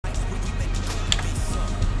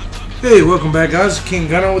Hey, welcome back, guys. King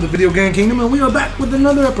Gunner with the Video Game Kingdom, and we are back with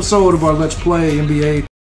another episode of our Let's Play NBA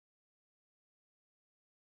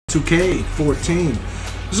 2K14.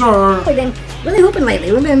 This is our... We've been really hooping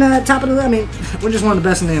lately. We've been top of the... I mean, we're just one of the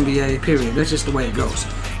best in the NBA, period. That's just the way it goes.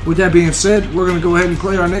 With that being said, we're going to go ahead and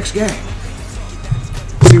play our next game.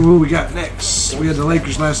 See who we got next. We had the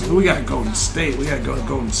Lakers last... We got Golden State. We got to go to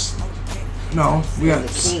Golden... No, we got...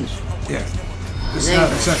 Yeah. This is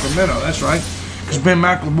not in Sacramento, that's right. Because Ben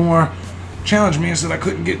Maclemore challenged me and said I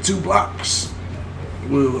couldn't get 2 blocks.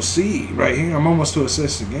 We'll see right here. I'm almost to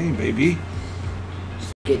assist the game, baby.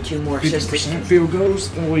 Get 2 more assists. 50% field goals.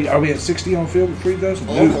 Are we at 60 on field free throws?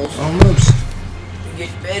 Almost. You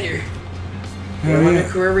get better. Hell 100 yeah.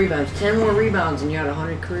 career rebounds. 10 more rebounds and you had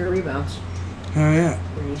 100 career rebounds. Hell yeah.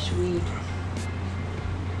 Pretty sweet.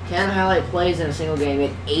 10 highlight plays in a single game. You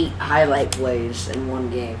had 8 highlight plays in one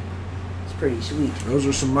game. It's pretty sweet. Those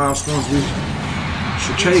are some milestones we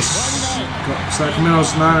should chase.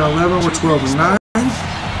 Sacramento's 9-11. We're 12-9.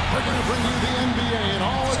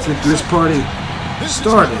 Let's get this party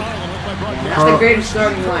started. That's the greatest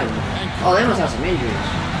starting line. Oh, they must have some injuries.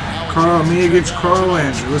 Me against Carl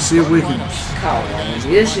Landry. Let's see if we can. Carl Landry.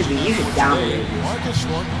 This should be, you should dominate him.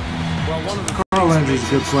 Carl Landry's a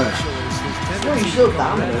good player. No, you still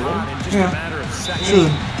dominate him. Yeah, sure.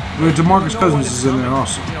 But DeMarcus Cousins is in there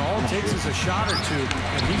also. All it takes is a shot or two,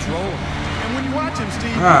 and he's rolling. And when you watch him,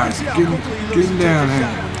 Steve, all right, getting down here.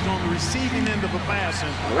 He's on the receiving end of a pass.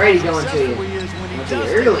 Already going to you.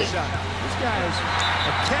 Early.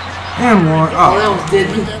 And one. Oh, they almost did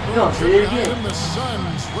it. They almost did it again.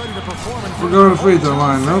 We're going to the free throw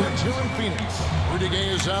line, nope.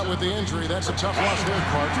 is out with the injury. That's a tough loss there,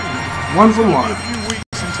 Clark. 1 for 1. A few weeks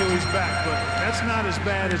until he's back, but that's not as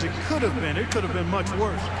bad as it could have been. It could have been much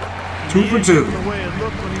worse. 2 for 2. The way it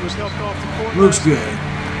looked when he was helped off the court. Looks good.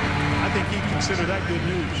 I think he'd consider that good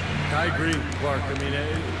news. I agree, Clark. I mean,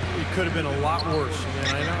 it could have been a lot worse.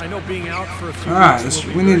 I mean, I know being out for a few weeks.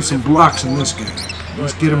 We needed some blocks in this game.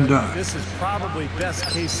 Let's get them done. This is probably best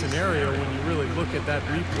case scenario when you really look at that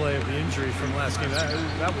replay of the injury from last game.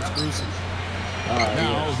 That was gruesome.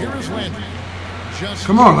 Now, here is Landry.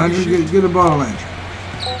 Come on, Landry. Get the ball, Landry.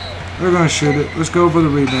 They're going to shoot it. Let's go for the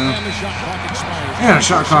rebound. And a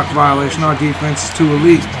shot clock violation. Our defense is too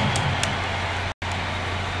elite.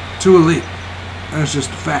 Too elite. That's just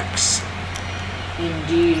the facts.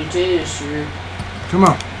 Indeed it is, sir. Come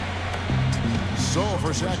on. So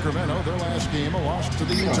for Sacramento, their last game, a loss to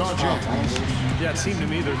the Utah Jazz. Yeah, it seemed to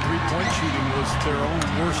me their three-point shooting was their own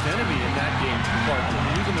worst enemy in that game.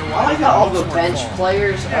 I like how all the bench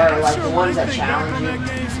players are like the ones that challenge you.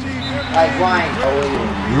 Like Ryan.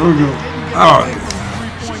 Oh,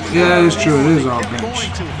 yeah, it's true. It is all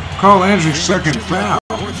bench. Carl Landry's second foul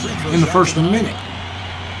in the first minute.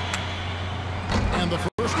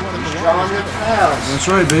 That's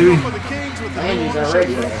right, baby. Landry's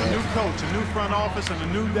already there. A new coach, a new front office, and a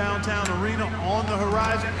new downtown arena on the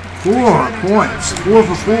horizon. 4 points. 4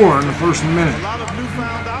 for 4 in the first minute. A lot of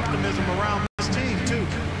newfound optimism around this team, too.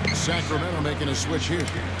 Sacramento making a switch here.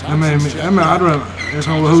 I'd rather.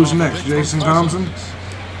 Who's next? Jason Thompson?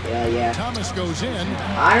 Yeah. Thomas goes in.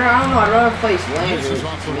 I don't know. I'd rather face Landry.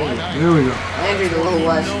 There we go. Landry's a little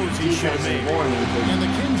less defensive oriented. And the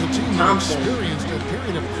Kings, a team that experienced a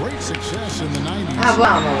period of great success in the 90s. I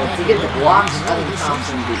don't know. To get the blocks, I think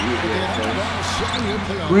Thompson would be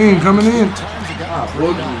easier. Green coming in. Oh,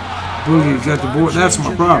 Boogie. Boogie's got the board. That's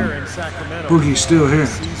my problem. Boogie's still here.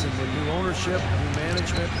 New ownership, new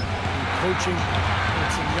management, new coaching, and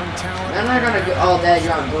some young talent. I'm not gonna go all that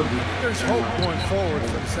on Boogie. There's hope going forward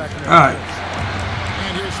for the Sacramento. All right.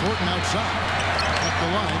 And here's Horton outside. Up the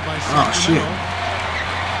line by Oh, shit.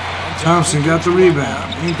 Thompson got the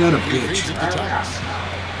rebound. Ain't that a bitch?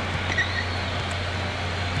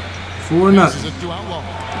 4-0.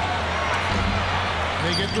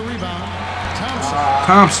 They get the rebound.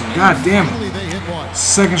 Thompson, god damn it.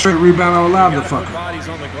 Second straight rebound I allowed the fucker. Bodies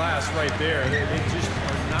on the glass right there. They just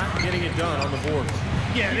are not getting it done on the board.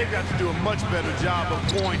 Yeah, they've got to do a much better job of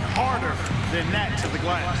going harder than that to the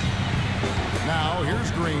glass. Now,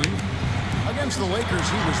 here's Green. Against the Lakers,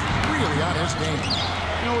 he was really on his game.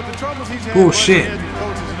 You know, with the troubles he's had, bullshit.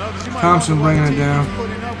 Thompson bringing it down.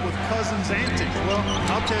 Putting up with Cousins' antics. Well,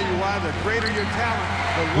 I'll tell you why. The greater your talent,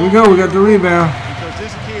 Here we go. We got the rebound. Because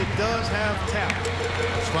this kid does have talent.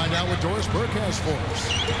 Let's find out what Doris Burke has for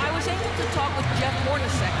us. I was able to talk with Jeff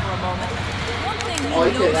Hornacek for a moment. One thing he he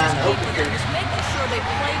knows could is have keeping them is making sure they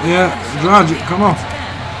play well. Yeah, Logic. Come on.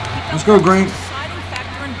 Let's go, Green. Deciding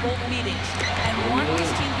factor in both meetings and want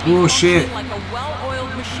his team to be Bullshit. like a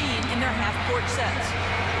well-oiled machine in their half-court sets.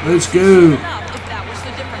 Let's go. Enough if that was the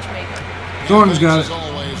difference maker. Thornton's got it. As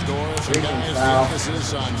always, Doris, guys, the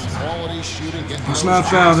emphasis on quality shooting. Let's not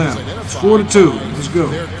foul them. It's 4-2. Let's go.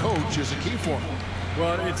 Their coach is a key for them.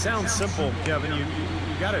 Well, it sounds simple, Kevin. You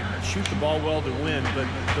got to shoot the ball well to win, but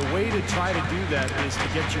the way to try to do that is to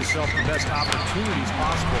get yourself the best opportunities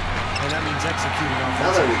possible, and that means executing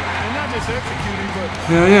offensively. And not just executing, but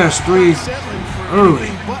Yeah, it's 3 settling for early.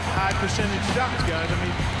 anything but high percentage shots, guys. I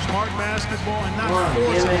mean, smart basketball and not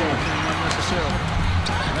forcing anything unnecessarily.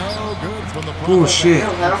 No good from the Bullshit. You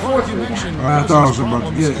mentioned I thought I was about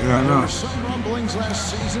to get it. Yeah, I know. some rumblings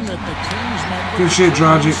last season that the Kings might Good shit,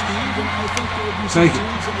 Dragic. Take it.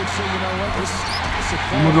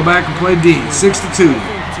 I'm going to go back and play D. 6-2. Teams would be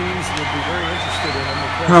very interested in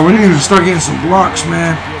him. Oh, we need to start getting some blocks,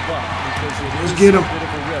 man. Let's get them. What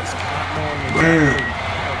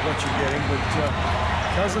you're getting, but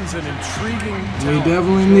Cousins an intriguing. We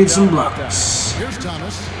definitely need some blocks. Here's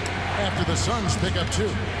Thomas after the Suns pick up 2.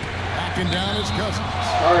 Backing down his Cousins.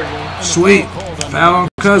 Sweet. Foul on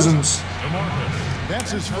Cousins.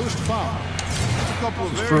 That's his first foul. A couple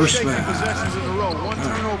of very First shaky foul. possessions in a row. One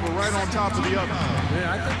turnover right on top of the other.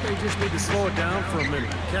 Yeah, I think they just need to slow it down for a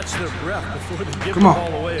minute, catch their breath before they give Come the on.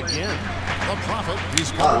 ball away again. The Prophet,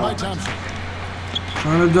 he's covered by Thompson.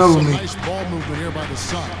 Trying to double Some me. nice ball movement here by the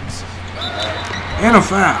Suns. And a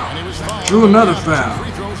foul. And he was fouled. Drew another foul.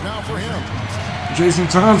 Free throws now for him. Jason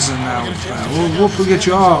Thompson now is fouled. We'll forget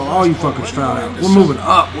you all you fuckers fouled out. We're moving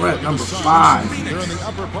up. We're at number 5. They're in the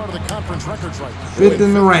upper part of the conference records right now. 5th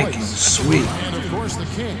in the rankings. Sweet. And of course the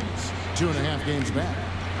Kings, 2.5 games back.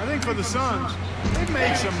 I think for the Suns, they've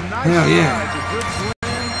made some nice Hell yeah. strides. A good win,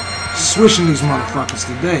 Swishing these motherfuckers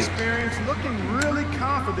today. experience, looking really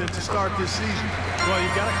confident to start this season. Well, you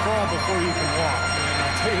got to crawl before you can walk. And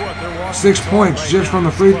I'll tell you what, they're walking 6 points right just now. from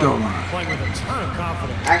the free throw line. Playing with a ton of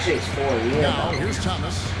confidence. Actually, it's 4. Yeah. Now here's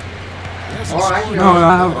Thomas. Yes, All right. No,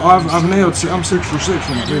 I've nailed. I'm 6 for 6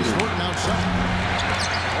 from the free throw.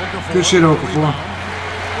 Good shit, Okafor.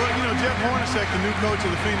 Well, you know, Jeff Hornacek, the new coach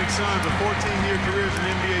of the Phoenix Suns, a 14-year career as an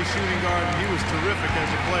NBA shooting guard, and he was terrific as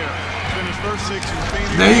a player. Finished first 6 in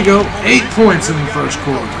Phoenix. There you go. 8 points in the first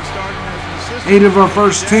quarter. 8 of our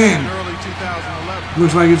first 10. Early 2011.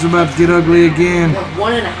 Looks like it's about to get ugly again.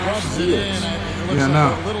 1.5 steals. Yeah,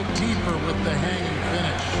 no. A little deeper with the hanging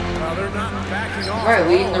finish. Well, they're not backing off. All right,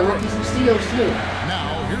 leading the rookies in steals too.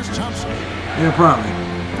 Now here's Thompson. Yeah, probably.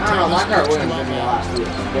 I don't know, Lockhart Williams didn't get a lot of steals,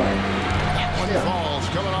 but That one falls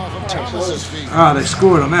coming off of Thomas's feet. Ah, they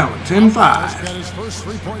scored on that one. 10-5. Got his first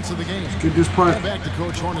 3 points of the game. Get this part. And back to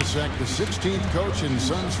Coach Hornacek, the 16th coach in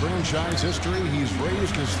Suns franchise history. He's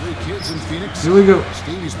raised his 3 kids in Phoenix. Here we go.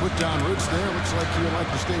 Stevie's put down roots there. Looks like he would like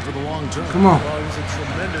to stay for the long term. Come on. Well, he was a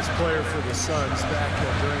tremendous player for the Suns back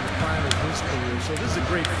during the prime of his career, so this is a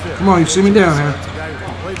great fit. Come on, you see me down here. It's a guy who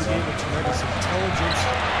can play the game with tremendous intelligence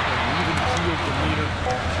and even-keeled demeanor.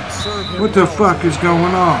 Serve him What the well. fuck is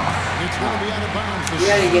going on? It's going to be out of bounds. The you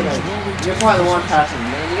gotta get Suns him. will retain You're probably the one possession. passing,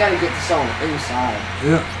 man. You gotta get to someone inside.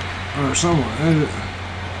 Yeah. Or someone.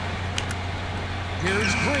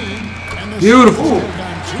 Here's Green. And the Beautiful. Suns have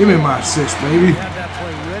gone 2. Give me my assist, baby. Had that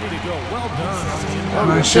play ready to go. Well done.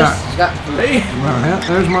 Nice shot. He's got 3. Well, yeah,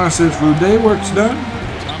 there's my assist for the day. Work's done.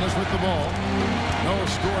 Thomas with the ball. No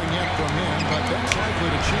scoring yet from him, but that's likely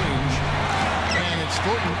to change. And it's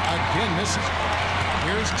Thornton again missing.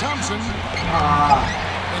 Here's Thompson.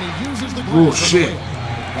 And he uses the glass. Bullshit.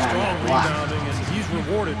 Strong rebounding, and he's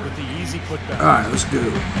rewarded with the easy putback. All right, let's go.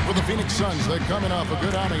 For the Phoenix Suns, they're coming off a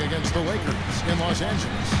good outing against the Lakers in Los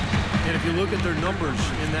Angeles. And if you look at their numbers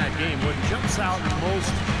in that game, what jumps out most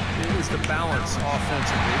is the balance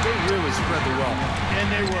offensively. They really spread the wealth. And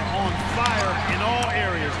they were on fire in all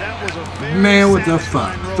areas. That was a very Man, what the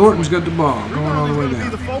fuck? satisfying road Thornton's win. got the ball going all the way Rebounding's down. gonna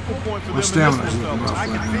be the focal point for My them in stamina's this one, looking fellas. rough I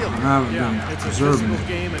can right feel now. it. I haven't Yeah, been it's a observing physical it.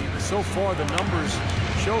 game, and so far the numbers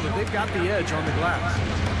show that they've got the edge on the glass.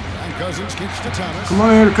 And Cousins kicks to Thomas. Come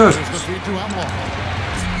on here to Cousins. Here's the feed to Outlaw.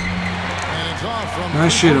 And it's off from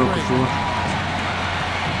Nice shit, Okafor. Okafor.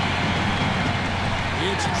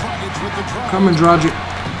 It's Dragic with the drive. Coming, Dragic.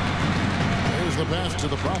 There's the pass to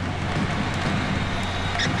the Prophet.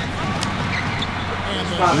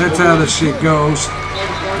 And the That's how this shit goes.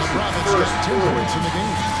 Prophet's got 10 points in the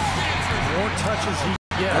game. The more touches he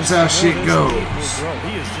gets, That's how the shit more this goes. lead will grow.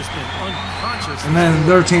 He has just been unconscious. And then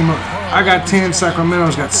their team, I got 10,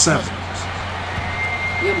 Sacramento's got 7.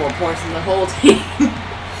 You have more points than the whole team.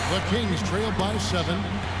 The Kings trail by 7.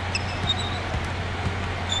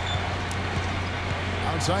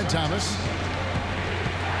 Outside Thomas.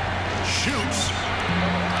 Shoots.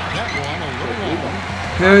 That one a little long.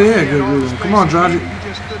 Hell yeah, good rebound. Come on, Dragic. He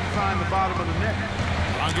just couldn't find the bottom of the net.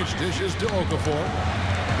 Dragic dishes to Okafor.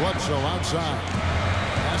 Bledsoe outside.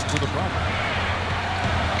 Pass to the Prophet.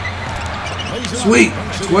 Sweet.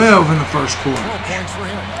 12 in the first quarter. 12 points for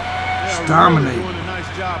him. Yeah, dominating. Really doing a nice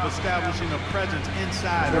job establishing a presence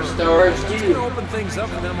inside. For storage, It's dude. gonna open things up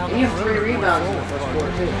for them on And the you have 3 perimeter. rebounds in the first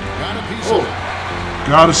quarter, too. Got a piece Oh, of it.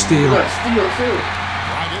 Got a you steal. got a steal, too.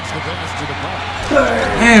 Right, it's the pass to the ball.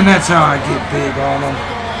 And that's how I get big on them.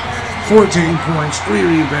 14 points, 3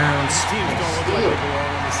 rebounds. Teams don't look like they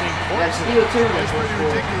belong on the same You court. got a steal, too. in the It's first pretty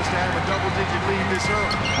quarter. ridiculous to have a double-digit lead this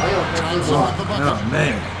early. Oh, yeah, Time's that's off the bucket. Oh,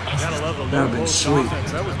 man. Gotta love the That'd been low-post sweet.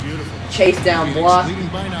 offense. That was beautiful. Chase down block Leading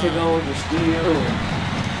by 9. to go to steal.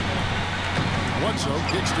 Bledsoe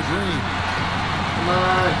kicks to Green. Come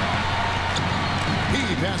on.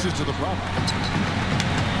 He passes to the prop.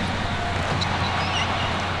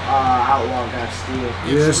 Outlaw got a steal.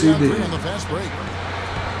 Yes, he 3-on-3 did. on the fast break.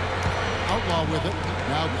 Outlaw with it.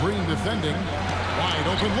 Now Green defending. Wide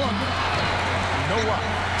open look. You know what?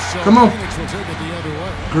 So Come on. Phoenix will take it the other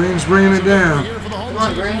way. Green's bringing it down. Here for the home Come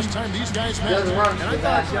on, team. Green. Last time these guys met. Doesn't run And to I the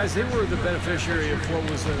thought, basket. guys, they were the beneficiary of what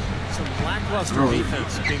was some lackluster Oh.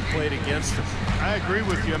 defense being played against them. I agree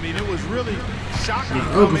with you. I mean, it was really shocking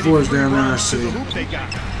how Open many floor's free down there, I runs to see. the hoop they got.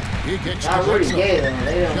 He kicks Not to Rudy Bledsoe. Gay, though.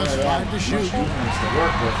 They don't Just really have 5 to much shoot. defense to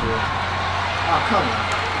work with here. Oh, come on.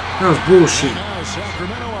 That was bullshit. Now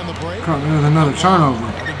Sacramento on the break. Caught me with another turnover.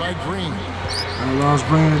 Guarded by Green. Outlaw's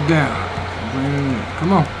bringing it down. Bringing it in.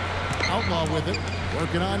 Come on. Outlaw with it.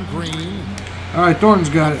 Working on Green. All right, Thornton's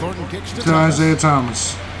got it. Thornton kicks to To Isaiah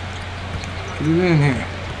Thomas. Get it in here.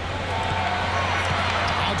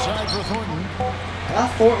 Outside for Thornton. I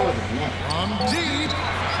thought Thornton was a net. From deep.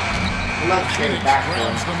 He might trade Phoenix back for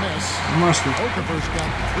grabs him. the miss. Must have. Okafor's got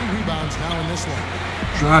 3 rebounds now in this one.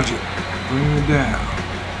 Dragic. Bringing it down.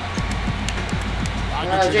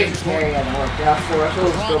 Jason Terry hasn't worked out for us.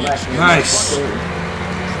 We'll just go back to Nice.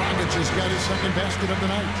 Dragic has got his second basket of the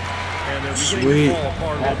night. And they're Sweet. beginning to fall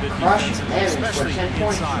apart a little bit Crush defensively, Evans for especially 10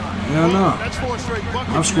 points. inside. Yeah, no. That's 4 straight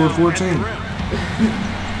buckets. I've scored now 14. at the rim.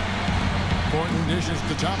 Thornton dishes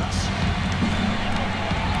to Thomas.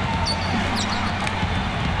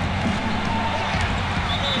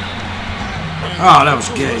 Oh, that was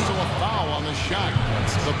gay. So a foul on the shot.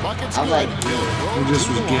 The bucket's I good. like It just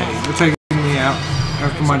was gay. They're taking me out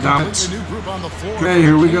after my dominance. New group on the floor. Okay,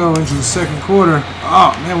 here we go into the second quarter.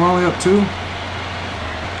 Oh, man, we're only up 2. Came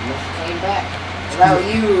back. Without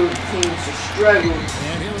you, teams just struggled.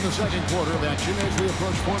 And here in the second quarter of action as we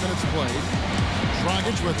approach 4 minutes played.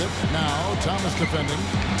 Dragic with it. Now Thomas defending.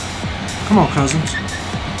 Come on, Cousins.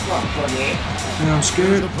 Come on, 48. Yeah, I'm Here's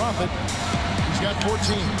scared. the Prophet. He's got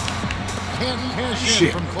 14. Can't cash in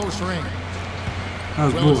Shit. from close range. That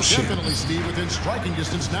was Well, it's bullshit. definitely, Steve, within striking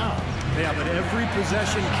distance now. Yeah, but every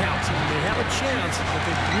possession counts. I mean, they have a chance, but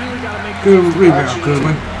they've really got to make Good rebound,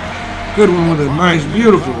 Goodwin. Goodwin with a nice,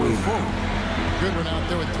 beautiful rebound. Goodwin out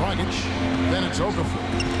there with Dragic. Then it's Okafor.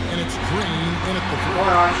 And it's Green in at the three.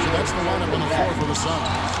 So that's the lineup on the floor for the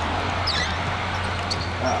Suns.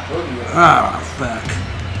 Ah, fuck.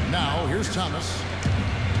 Now, here's Thomas.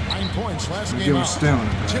 9 points last Give game him out. stamina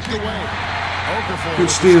back. Tipped away. Okafor. Good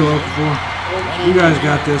steal, Okafor. You guys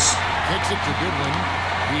got this. Kicks it to Goodwin.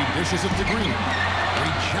 He dishes it to Green.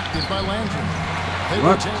 Rejected by Landry. They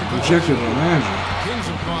What? retain Rejected possession. by Landry. Kings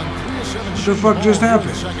have gone 3 of 7 What the shooting fuck ball just here in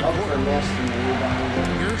happened? the second Over quarter. less than the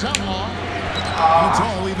rebound. Here's Outlaw. It's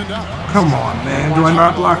all evened up. Come on, man. Do I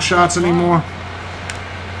not block shots anymore?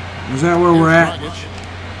 Is that where we're at? Dragic,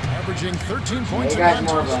 averaging 13 He points a got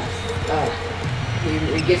more of match.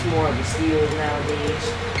 he gets more of the steals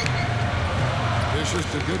nowadays. Dishes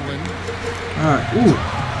to Goodwin. All right. Ooh.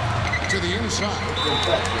 To the inside.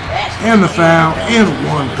 And the foul. And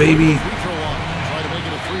 1, baby. Free throw line. Try to make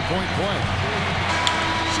it a 3-point play.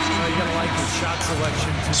 You gotta like his shot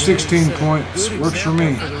selection today. 16 Set a points. good Works for me.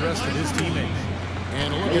 example For the rest of his teammates.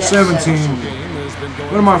 And look at 17. the game has been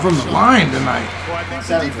going What am I from the line tonight? Well, I think the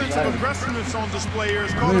 7 for defensive 7. aggressiveness on display here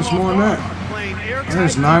is think it's more than that. Playing I think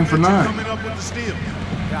it's 9 for 9. Coming up with the steal.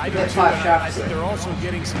 Yeah, I do Get too. 5 and shots I think there. they're also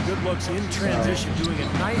getting some good looks in transition, doing a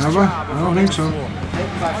nice Have I? job I of don't running think so. the floor. Take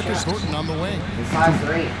 5 Marcus shots. Thornton on the wing. 5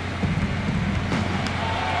 for 8.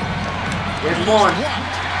 There's one.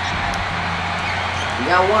 You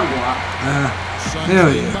got 1 block. Suns Hell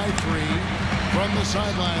lead yeah. by 3. From the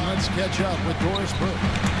sideline, let's catch up with Doris Burke.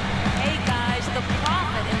 Hey guys, the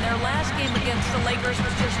Prophet in their last game against the Lakers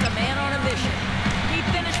was just a man on a mission. He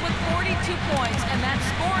finished with 42 points, and that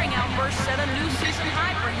scoring outburst set a new season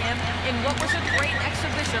high for him in what was a great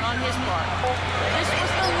exhibition on his part. This was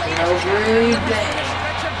the latest chapter in a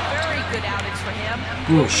stretch of very good outings for him.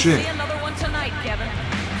 Bullshit. We'll see another one tonight, Kevin.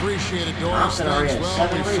 Appreciate it, Doris. Thompson already Thanks. had Well,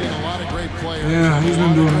 7 we've seen a rebounds. lot of great players. Yeah, he's been a lot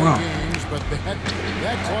of doing great well. Games, but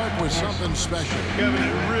that Clark was something special. Kevin,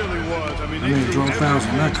 it really was. I mean, I need to draw fouls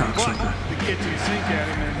on that cocksucker. the kitchen sink at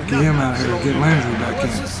him. And Get him out of here. Get Landry back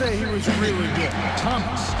Let's in. just say he was really good.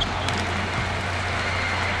 Thomas.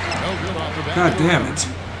 No good off the back. God damn it.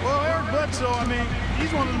 Well, Eric Bledsoe, I mean,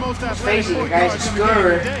 he's one of the most athletic face it, the point guy's guards a in the game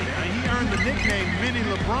scorer. today. And he earned the nickname Mini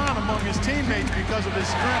LeBron among his teammates because of his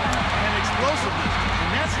strength and explosiveness. And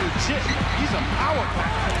that's legit. He's a power pack.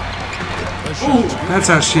 That's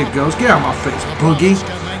how shit goes. Get out of my face, boogie. He's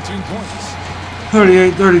got 19 points.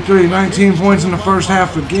 38-33, 19 points in the first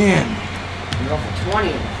half again. You go for 20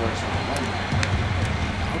 in the first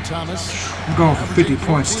half. Now Thomas. I'm going for 50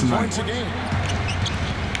 points 14 tonight. points a game.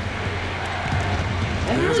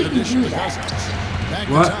 I There's really an can addition do to that. Cousins. Back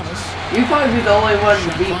What? to Thomas. You'd probably be the only one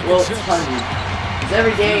to beat Shot clock Wilt's at 6. 100. Because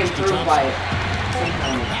every day improved by some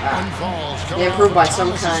kind. Unfalls. They improved by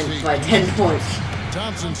some kind by 10 points.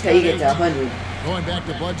 Thompson's Until you get to 100. Going back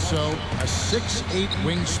to Bledsoe, a 6'8"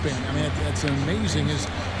 wingspan. I mean, that's amazing. His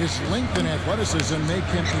length and athleticism make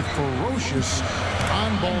him a ferocious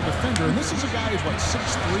on-ball defender. And this is a guy who's, what,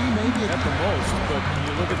 6'3", maybe? At the most, but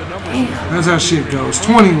you look at the numbers. That's how shit goes.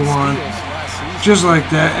 21. Just like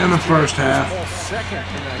that in the first half. Second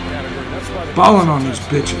in that category. That's why the Balling on these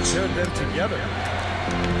bitches. paired them together.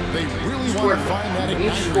 They really want to find that You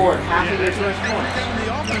igniter. scored half of your first points. And the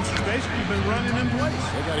offense has basically been running in place.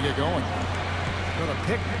 They got to get going. But the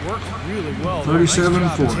pick worked really well.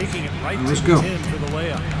 37-40. Taking it right Let's to go. the 10 for the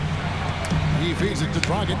layup. He feeds it to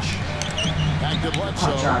Dragic. Back to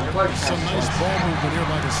Bledsoe. Some nice ball movement here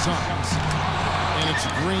by the Suns. And it's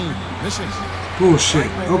Green. Missing. Bullshit.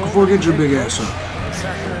 Okafor, get your big ass up.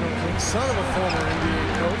 Sacramento Kings, son of a former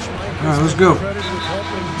NBA coach. Mike All right, let's is go. credited with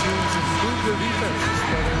helping teams improve their defenses,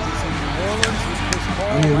 whether it's in New Orleans with Chris Paul. I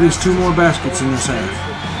need at least 2 more baskets in this half.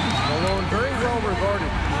 Malone, very well regarded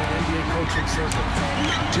in the NBA coaching circle.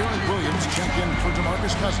 Jared Williams checked in for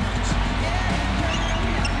DeMarcus Cousins.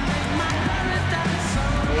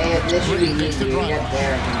 Yeah, this should be easy. You got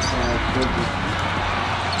there against Boogie.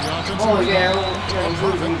 Oh, yeah.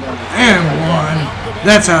 And one.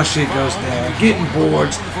 That's how shit goes down. Getting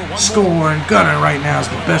boards, scoring. Gunner right now is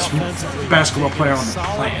the best basketball player on the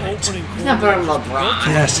planet. He's not better than LeBron.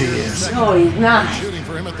 Yes, he is. No, he's not. Shooting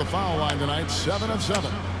for him at the foul line tonight, 7 of 7.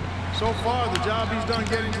 So far, the job he's done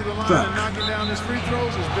getting to the line Fuck. and knocking down his free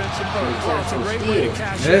throws has been superb. Well, it's a great way to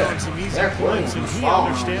cash in Yeah. on some easy They're points, and he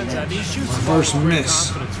following understands that. He shoots the First ball with great miss.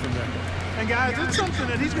 confidence from there. And guys, it's something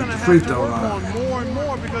that he's going to Free have to throw work line. on more and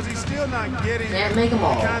more because he's still not getting Can't make 'em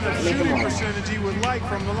all. the kind of Can't make 'em shooting all. percentage he would like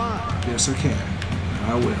from the line. Yes, I can.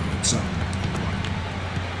 I will. So,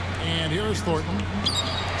 And here's Thornton.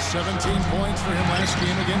 17 points for him last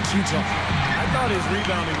game against Utah. I thought his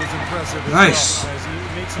rebounding was impressive as Nice. well, as he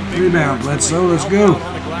made some big Rebound, boards, Bledsoe, really let's helped go. out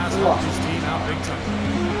on the glass, helped his team out big time.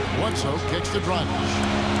 Bledsoe kicks the drive.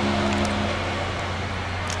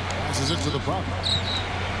 Passes it to the prop.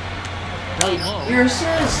 Your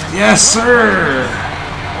assist. yes, sir.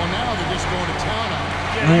 Well, now they're just going to town on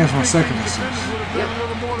it. I think that's my second Defenders assist. would have done a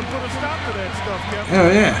little more to put a stop to that stuff, Kevin. Hell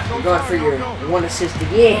yeah. We're going for your one assist a Oh,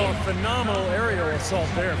 game. phenomenal aerial assault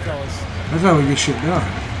there, fellas. That's how we get shit done. Oh,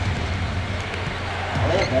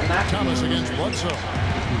 yeah, Ben Maclemore. Thomas against Bledsoe. It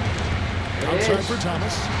Outside is. for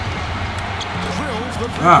Thomas. Drills the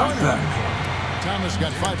Ah, three-pointer. fuck. Thomas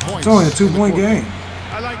got 5 points. It's only a in the 2-point quarter. game.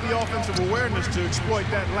 I like the offensive awareness to exploit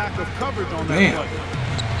that lack of coverage on that Damn. play.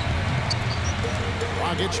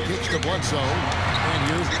 Dragic kicks to Bledsoe. And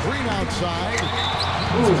here's Green outside.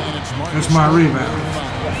 And it's Marcus That's my Smart. rebound.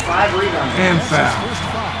 5 rebounds. And That's his foul. first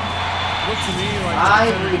foul. Looked to me like Five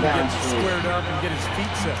the defender can rebounds get for you. squared up and get his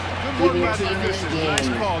feet set. Good Give work your by the team this officials. Nice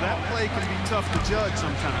game. call. That play can be tough to judge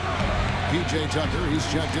sometimes. P.J. Tucker, he's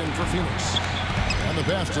checked in for Phoenix. And the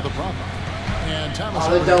pass to the Prophet. And Thomas Oh,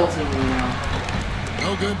 the over here. Dalton, you know.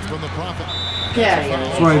 No good from the Prophet. Get out of here.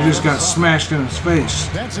 That's why he just got smashed in his face.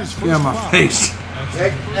 That's his first Yeah, my foul. face.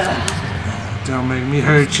 Ugh. Don't make me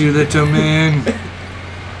hurt you, little man. That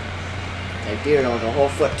dude was a whole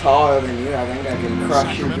foot taller than you. I think I can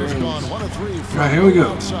crush your Sacramento's dreams. gone 1 of 3 from All right, here we go.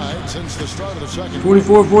 outside since the start of the second.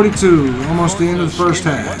 44-42. Almost the end of the first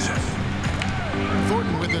half.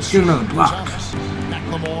 Thornton with this Get another block. Thomas.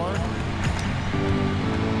 Maclemore.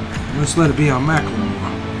 Let's let it be on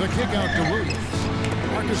Maclemore. The kick out to Williams.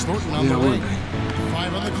 Marcus Thornton on Yeah, the would wing. be.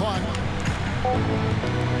 5 on the clock.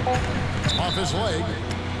 Off his leg.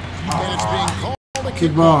 And it's being called a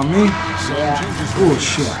Kick ball on me. So Yeah. changes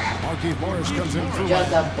Bullshit. Marquise Morris comes in for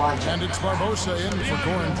Just White. a bunch And of. it's Barbosa in for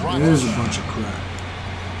Goran It is a Dragic. bunch of crap.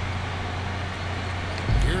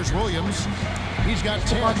 Here's Williams. He's got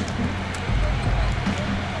 10.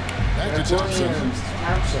 Back to Thompson. Williams.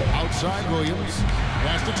 Thompson. Outside Williams.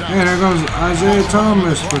 And there goes Isaiah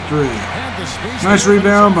Thomas for 3. Nice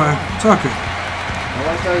rebound by Tucker. I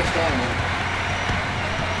like how he's standing.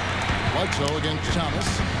 Bledsoe against Thomas.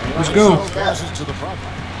 Let's go. Passes to the Prophet.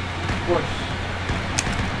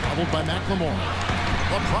 Doubled by Maclemore.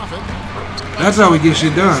 The Prophet. That's how we get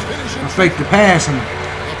shit done. I fake the pass and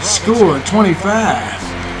score 25.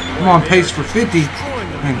 I'm on pace for 50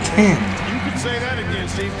 and 10. You could say that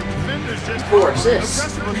against him. The defenders just 4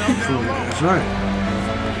 assists. aggressive enough down low. That's right.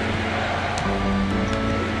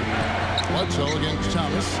 Bledsoe against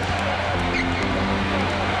Thomas.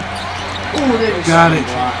 Ooh, there's Got it.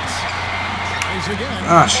 blocks. Plays again.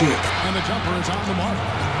 Ah, shit. And the jumper is on the mark.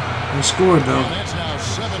 They scored, though. And that's now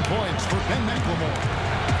 7 points for Ben Maclemore.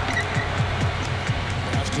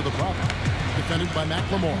 Pass to the Prophet. Defended by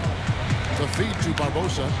Maclemore. The feed to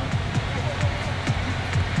Barbosa.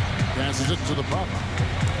 Passes it to the Prophet.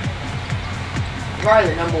 Probably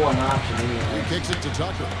the number 1 option anyway. He kicks it to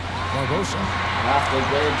Tucker. Barbosa. Off the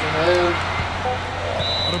good to move.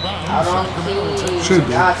 Out of bounds. Out on Sacramento key. takes Should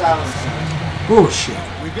be. That's out on Bullshit.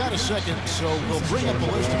 We've got a second, so we'll bring up the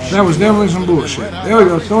list of That was definitely some bullshit. There we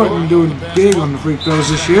go. Thornton doing big on the free throws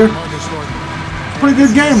this year. Pretty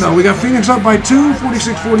good game, though. We got Phoenix up by 2,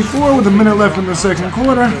 46-44, with a minute left in the second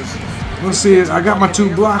quarter. Let's see. I got my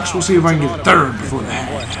 2 blocks. We'll see if I can get a third before the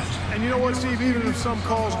half. And you know what, Steve? Even if some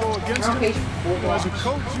calls go against Okay. it, as a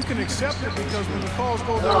coach, you can accept it because when the calls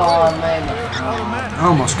go their Oh, way, man. they're automatic. I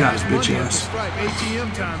almost got his bitch Money at the ass. stripe,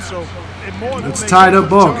 ATM time. So it more than It's makes tied up up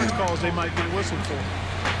the ball charge game. calls they might get whistled for.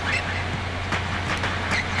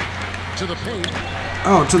 to the paint.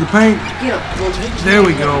 Oh, to the paint. Get him. There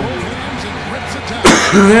we go.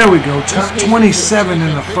 There we go. 27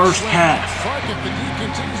 in the first half. Clark, if the D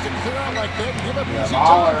continues to clear out like that, give up easy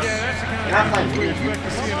Ballers. time. You're not playing We good. expect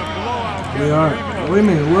to see in a blowout. We are. What do you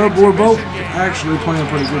mean? We're both actually playing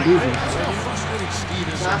pretty good defense.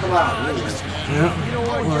 It's not allowed. Yeah.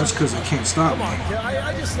 Well, that's because they can't stop me.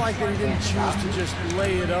 I just like that he didn't choose to just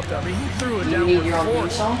lay it up. I mean, he threw it Do you down need with your own theme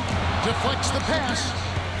force. song? Deflects the pass.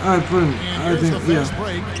 I put him. And I here's the think. fast Yeah.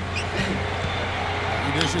 break.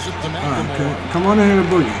 He dishes it to All right. Okay. Maclemore. Come on in here,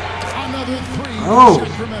 boogie. Another 3 Oh. for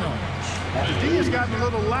Sacramento. The D has gotten a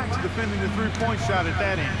little lax defending the three-point shot at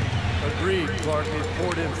that end. Agreed, Clark. He's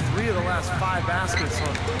poured in 3 of the last 5 baskets on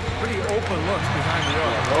pretty open looks behind the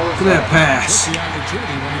arc. Look at that pass. The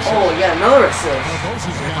opportunity when he Oh, you got another assist.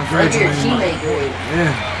 Barbosa's got Look at your Congratulations. teammate grade.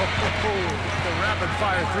 Yeah. The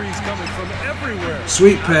rapid-fire threes coming from everywhere.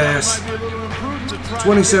 Sweet pass. Might be a little imprudent to try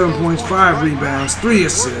 27 to get points, those 5 right rebounds, 3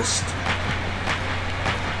 assists.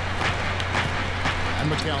 And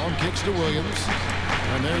McCallum kicks to Williams.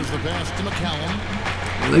 And there's the pass to McCallum.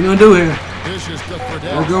 What are they gonna do here? Dishes to We're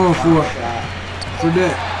Fredette. going for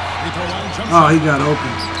that. Oh, he got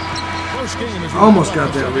open. First game is Almost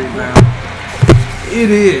got that rebound. It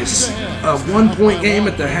is a 1-point game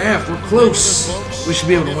at the half. We're close. We should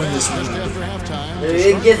be able to win this one. after halftime.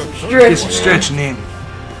 Dude, get some Get some stretch. stretching in.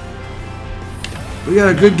 We got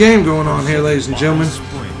a good game going on here, ladies and gentlemen.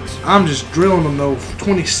 I'm just drilling them though.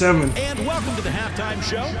 27. And welcome to the halftime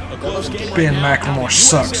show. A close game right Ben now. Maclemore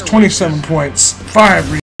sucks. 27 points, 5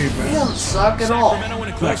 rebounds. He doesn't suck at all. Sacramento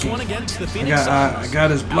in a close one against the Phoenix I Suns.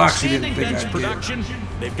 got his blocks. He didn't Outstanding think I bench did. production.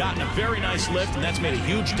 They've gotten a very nice lift, and that's made a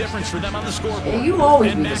huge difference for them on the scoreboard. Yeah, you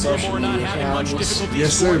always Ben do the social Maclemore not media having much challenges. difficulty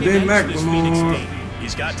Yes, sir. scoring Ben against this Phoenix Maclemore. team.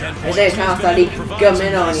 He's got 10 They points. say He's kind of been thought he able to could provide come some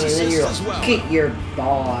in on nice you and then assists you'll as well. kick your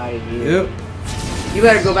ball out of here. Yep. You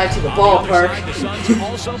better go back to the On the other ballpark. side, the Suns are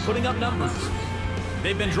also putting up numbers.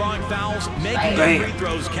 They've been drawing fouls, making their Bam. free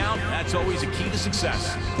throws count. That's always a key to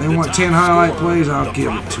success. They The want top 10 highlight scorer, plays, I'll the give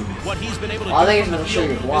it Prophet. to 'em. What he's been able to I do think on it's the gonna show your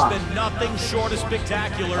field block. has been nothing short of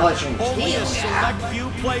spectacular. Oh, it's gonna Only a steal. select few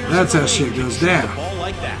players That's in how the shit league can goes shoot down. the ball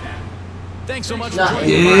like that. Thanks so much for Not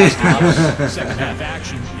joining Yeah. us. Second half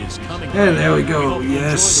action is coming. And there we go. hope you enjoy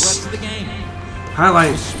Yes. the rest of the game.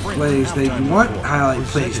 Highlight plays they want. Highlight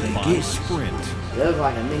plays they get. Sprint. You look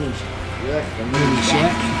like a mini. You look like a Mini mini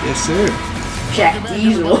Shaq. Yes, sir. Shaq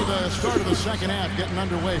Diesel. The start of the second half getting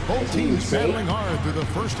underway. Both teams battling hard through the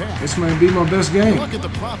first half. This might be my best game. Look at the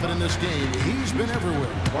Prophet in this game. He's been everywhere.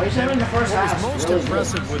 27 in the first What half. was most really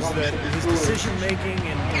impressive good. was that his decision-making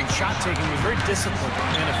and shot-taking was very disciplined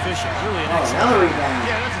and efficient. Really an Oh, excellent. another rebound.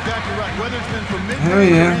 Yeah, that's exactly right. Whether it's been from Hell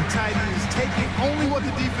mid-range yeah. or in tight, he's taking only what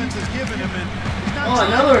the defense has given him, and he's not Oh, trying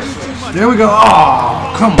another to do too assist. much. There we go.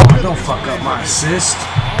 Oh, come on. Don't fuck up my assist.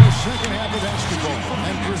 Our second half of basketball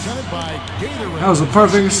and presented by Gatorade. That was a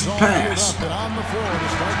perfect pass. And on the floor to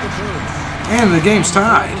start the third. And the game's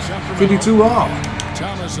tied. 52 all.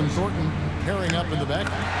 Thomas and Thornton pairing up in the back.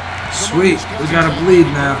 Sweet. We got a bleed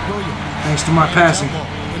now. Thanks to my passing.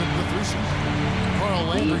 Carl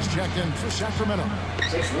Lane Numbers checked in for Sacramento.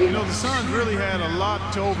 6 You know, the rebounds. Suns really had a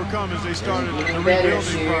lot to overcome as they started the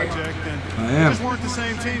rebuilding project, and they just weren't the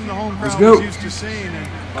same team the home crowd was used to seeing. And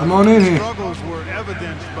Come on in here. struggles were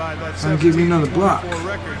evidenced by that Trying to give me another block. 17-24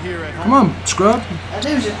 record here at home. Come on, scrub. That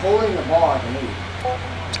dude was just holding the ball at me.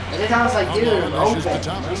 Every time I was like, dude, I'm open. What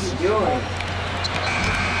are you doing?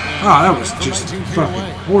 Oh, that was just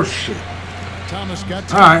fucking horse shit. Thomas got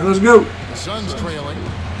All right, let's go. the Suns trailing,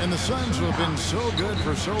 and the Suns who have been so good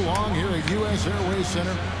for so long here at U.S. Airways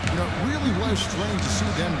Center. You know, it really was strange to see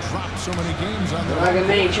them drop so many games on the Like a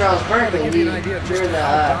mini Charles Barkley, Give you an idea of just you're the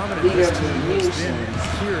how dominant leader this of the team has news. been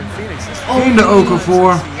here in Phoenix. Into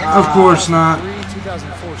Okafor. Of course not.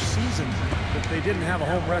 2004 season, but they didn't have a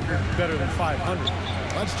home record better than 500.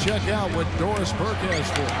 Let's check out what Doris Burke has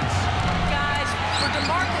for us. Guys, for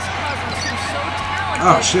DeMarcus Cousins, who's so talented,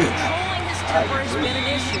 Oh, shit. controlling his temper has been an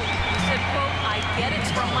issue. He said, quote, I get it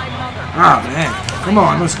from my mother. Ah, man. Come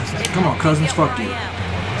on, come on, Cousins. Fuck you. But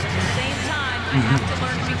at the same time, I have to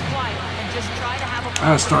learn to be quiet and just try to have a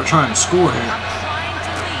I gotta start trying to score here. I'm trying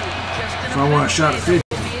to lead just in If I want a shot at 50.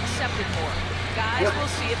 will be accepted for. Guys,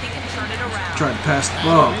 we'll see if he can turn it around. Tried to pass the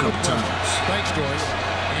ball a couple times. Thanks, Doris.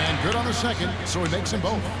 And good on the second, so he makes them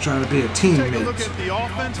both. Trying to be a Take a teammate. look at the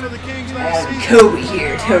offense for the Kings I last had season. Kobe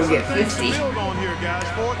here to get Things to 50. build on here, guys.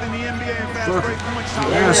 Fourth in the NBA in fast Fuck break it. points. Yeah,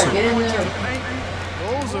 Yeah, get in there.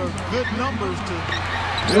 Those are good numbers to.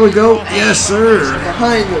 There we go. Yes, sir.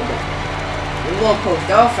 Behind the back. Your local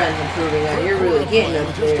offense improving now. You're really getting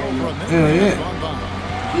up there in the Hell yeah.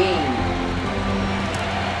 game.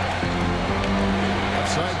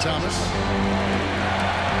 Outside Thomas.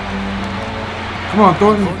 Come on,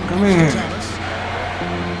 Thornton. Come in here. Thomas.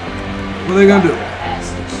 What are they gonna do?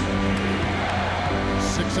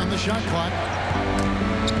 6 on the shot clock.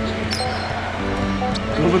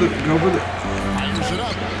 Go for the. Fires it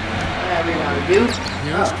up. Rebound, dude.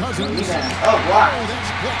 Here's Cousins. Rebound. Oh, block. Oh,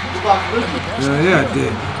 that's blocked. You blocked Luke. Yeah, I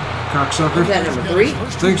did. Is Cocksucker. that number 3?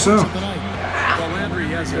 Think so. Well, Landry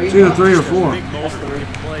has a It's either 3 or 4. big motor that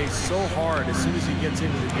can play so hard as soon as he gets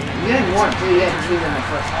into the game. You had more too. You had 2 in the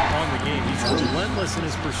first half. On the game, he's relentless in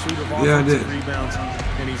his pursuit of Yeah, I offensive did. rebounds,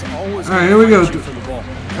 and he's always All right, here we go. fighting for the ball.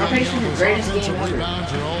 Our patient is the greatest Offensive game ever.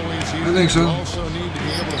 rebounds are always huge. I think so. You also need to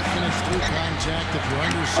be able to finish through contact if you're Oh,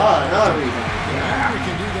 undersized. another rebound. Landry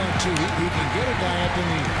can do that too. He can get a guy up in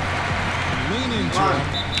the air, lean into him,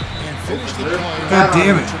 and finish the play. God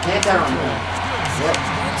damn it. Can't that on me.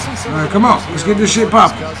 All right, come on. Let's get this shit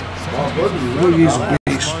popping. Boogie's a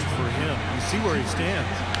beast. Fun for him. You see where he stands.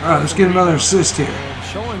 All right, let's get another assist here. And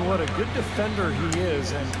showing what a good defender he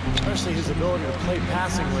is, and especially his ability to play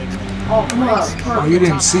passing lanes. Oh, come on. Oh, you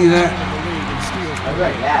didn't see that? In the league in steals. I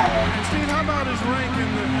read that. Steve, how about his rank in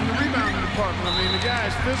the rebounding department? I mean, the guy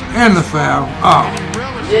is physical. And the foul. Oh,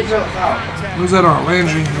 Did throw a foul. who's that on?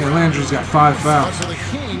 Landry? Yeah, Landry's got 5 fouls. For the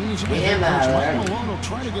Kings, Get him out of there. Malone will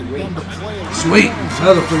try to get them to play a little Sweet.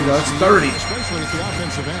 more, Another free throw. That's 30. especially at the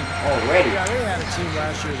offensive end. Already. Yeah, they had a team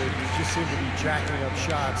last year that just seemed to be jacking up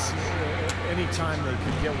shots anytime they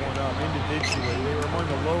could get one up individually. They were among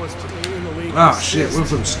the lowest in the league. Oh, shit. Went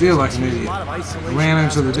for the steal like an idiot. A lot of isolation Ran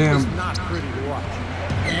into the basketball. It was damn not pretty to watch.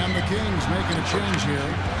 And the Kings making a change here.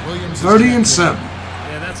 Williams is 30 and back 7.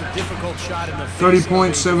 And that's a difficult shot in the 30 face of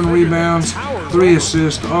points, a 7 defender rebounds, that towers 3 over.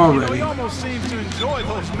 assists You know, already. he almost seems to enjoy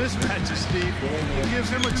those mismatches, Steve. It gives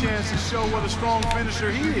him a chance to show what a strong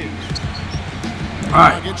finisher he is.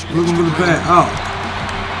 All right, looking for the pad. Oh,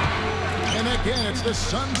 And again, it's the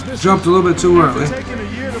Suns jumped a little bit too early. Taking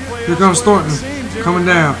a year to play Here comes elsewhere, Thornton, it seems Jimmy coming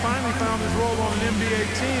down. Finally found his role on an NBA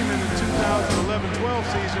team in the 2011-12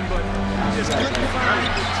 season, but he just couldn't find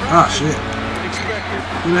the Ah, traction shit. expected.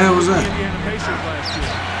 Who the hell was that? Indiana Pacers last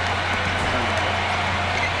year.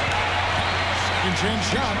 Second chance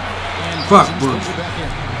shot. And Fuck, Cousins Boogie. puts it back in.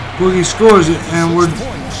 Boogie scores it, and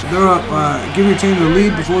they're up. Give your team the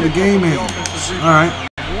lead before the game ends. All right,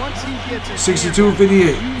 Once he gets his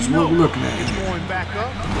 62-58 is what we're looking at he's here. going back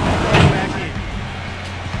up, back in.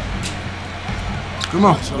 Come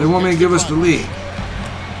on, they want me to give us the lead.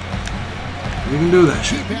 We can do that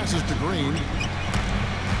She shit. passes to Green.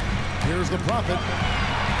 Here's the Prophet.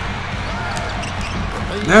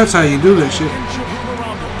 That's how you do that shit.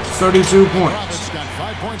 32 points. Prophet's got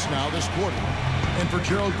 5 points now this quarter. And for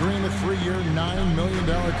Gerald Green, a 3-year, $9 million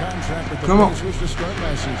contract with the Come on. Pacers to start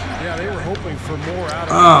last season. Yeah, they were hoping for more out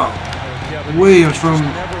of Oh, him. Williams from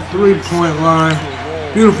 3-point line.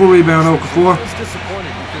 Beautiful rebound, Okafor. It's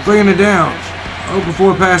disappointing because Bringing it down.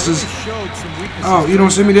 Okafor passes. they showed some weaknesses. Oh, you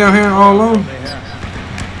don't see me down here all alone? They have.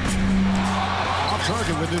 Off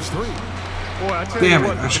target with his 3. Boy, I tell Damn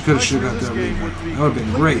you it, what, I could have the shoot out pressure that of this game rebound. would be That would have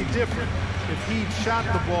been completely great. different if he shot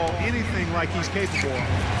the ball anything like he's capable of.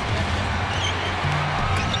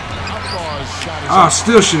 Ah,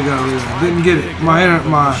 still should have got rid of it. Didn't get it.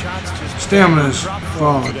 My stamina's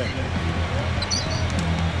falling.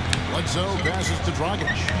 Bledsoe passes to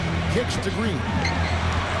Dragic. Kicks to Green.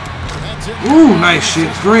 That's it. Ooh, nice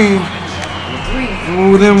shit. Green. And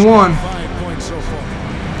we're within one. 5 points so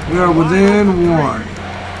far. We are within one.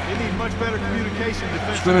 They need much better communication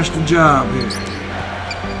Let's defensively. finish the job here.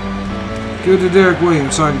 Give it to Derek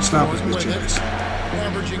Williams so I can stop his bitch ass.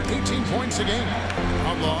 Averaging 18 points a game.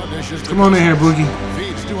 Outlaw dishes to Come on in here, Boogie.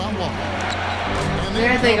 feeds to Outlaw.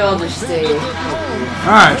 I think I'll just stay.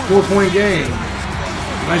 Alright, 4-point game.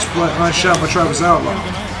 Nice play, nice shot by Travis Outlaw.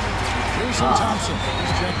 Jason Thompson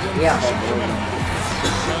is checked in. Yeah.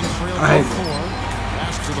 I hate it.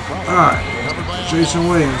 Pass to the Prophet. Alright, Covered by Jason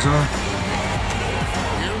Williams, huh?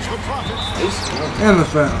 Here's the Prophet. And the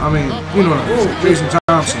foul. I mean, you know what I mean. Jason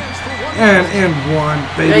Thompson. And one,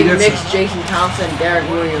 baby. Big That's mix, Jason Thompson, Derek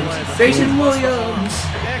Williams. Jason Williams!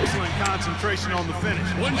 Excellent concentration on the finish.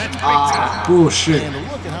 bullshit. And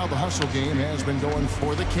look at how the hustle game has been going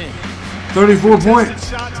for the King. 34 points.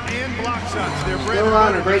 Shots and block shots. They're Still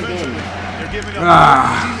on a great game. They're giving up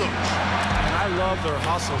Ah. easy looks. And I love their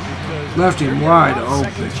hustle because Left him they're wide getting a lot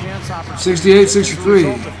of open. second chance opportunities 68-63. as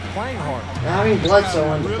a result of playing hard. Now, having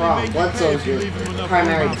Bledsoe in the problem. Bledsoe's the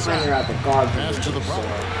primary defender out the guard Pass to the position.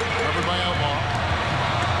 Prophet. Covered by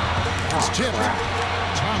Outlaw. It's tipped.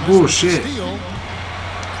 Thomas Bullshit. with the steal.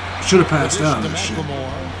 Should have passed Dish out to that shit.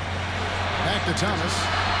 Maclemore. Back to Thomas.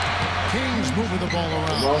 Kings moving the ball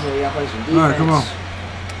around. Well, so you gotta play some defense. Alright, come on.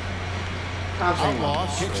 Thompson. Outlaw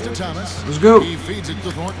kicks to Thomas. Let's go. He feeds it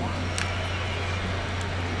to Thornton.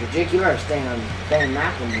 Jake, you are staying on Ben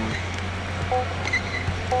Maclemore.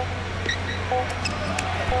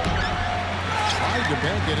 Tried to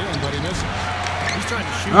bank it in, but he missed it. He's trying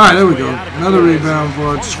to shoot. Alright, there we his go. way out of Another it. rebound for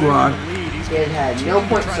our squad. Kid had no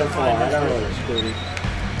points so far. I don't know this dude.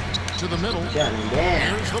 To the middle. Shutting him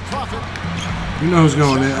down. Here's the Prophet. You know who's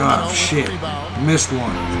going in. Oh, shit. Missed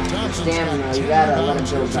one. Stamina, you gotta let him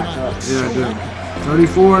build back up. Yeah, I do.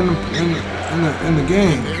 34 in the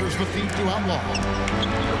game. There's the feed to Outlaw.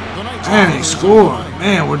 The Knights Man, he scored.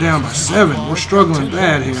 Man, we're down by 7. We're struggling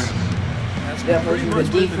bad here. That's Yeah, pretty the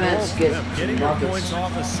much been defense goal. gets Getting some their buckets. points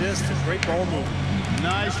off assists and great ball movement.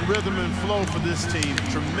 Nice rhythm and flow for this team.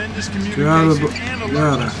 Tremendous Get out of the. communication and Get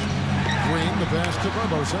out of alertness. there. Green, the pass to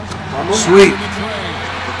Barbosa. Sweet. In the tray.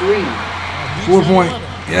 Three. 4 point.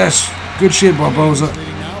 Yes. Good shit, Barbosa.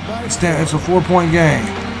 Leading now by It's a 4-point game.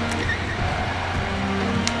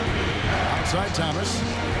 outside Thomas.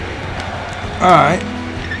 Alright.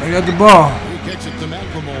 I got the ball. He kicks it to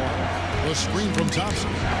Maclemore. The screen from Thompson.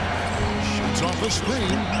 Shoots off the screen.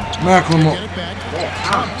 Get Maclemore. it back. Yeah,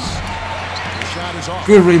 Thomas. The shot is off.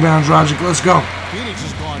 Good rebound, Dragic. Let's go. Phoenix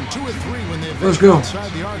has gone 2 of 3 when they've Let's been go.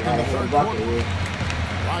 outside the arc in Gotta the hit a third bucket quarter.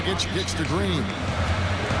 here. Rockets kicks to Green.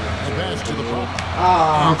 The pass to the Pro.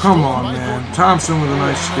 Oh, come on, man. Thompson with a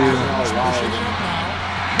nice steal. Pushing it up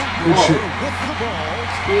now. Good shit. With the ball.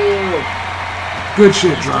 Steal. Good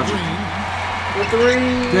shit, Dragic. Green. The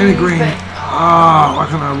three. Danny Green. Ah, why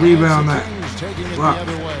can't I rebound that? Kings taking it the Fuck.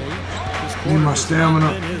 other way. Need my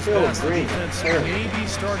stamina. Been his Phil best. The Green. defense Terrible. maybe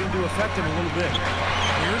starting to affect him a little bit.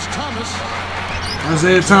 Here's Thomas.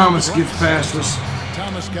 Isaiah Thomas gets past us.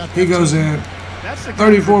 Thomas got He goes in. That's the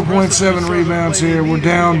 34.7 rebounds here. We're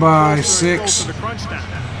down by 6.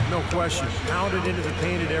 No question. Pound it into the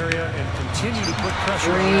painted area and continue to put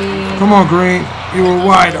pressure on that Green. defense. Come on, Green. You were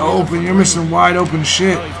wide open. You're missing wide open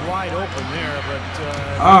shit. Well, he's wide open there, but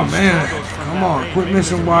Oh, he man. struggles from Come that on. range. Quit Maybe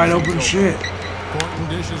missing there's a wide reason open to shit. Thornton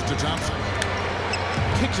dishes to Thompson.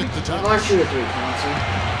 Kicks it to Come on, Thomas. shoot a three, Thompson.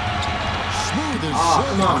 Smooth as Oh,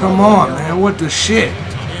 silk. come on. Come on, man. What the shit?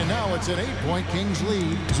 And now it's an 8-point Kings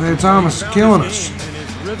lead. Isaiah Thomas is killing us. And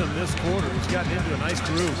his rhythm this quarter, he's gotten into a nice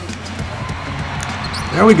groove.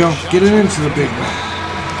 There we go. Get it into the big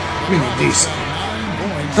man. Really decent.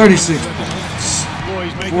 36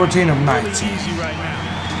 points. 14 of 19. Easy right now.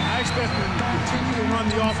 I expect them to continue to run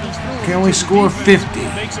the offense through. Can we score 50?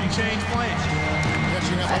 Make some change plans.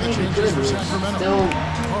 Catching up I on the think he changes could. for He's Sacramento. still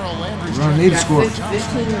Carl Landry's We're gonna need to got score.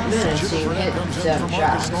 15 minutes to hit comes in 7 for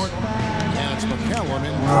Marcus shots. Thornton. And it's McCallum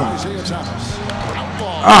in for Isaiah Thomas.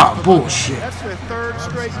 Outlaw. Ah, bullshit. That's their third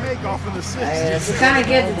straight make off an assist. It's the kind of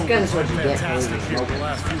get that's good is what you get for Fantastic losing. here the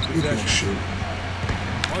last few Look at possessions. this shit.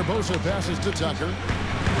 Barbosa passes to Tucker.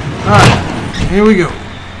 Alright, here we go.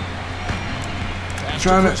 Pass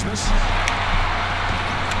Trying to- Christmas.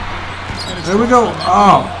 And it's There we go.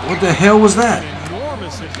 Oh, what the hell was that?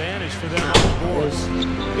 Enormous advantage for them on the board.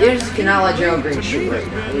 You just cannot let Gerald Green shoot right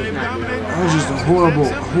now. He's not doing That well. was just a horrible.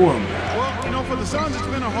 Well, the Suns, it's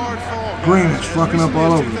been a hard fall. Green is fucking up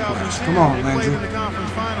all over the place. Come on, Landry. They played in the conference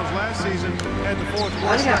finals last season, had the fourth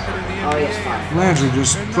worst record in the NBA. Oh, yes, fine. Landry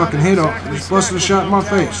just fucking hit off. Just busted a shot in my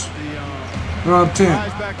face. They're up 10. Rise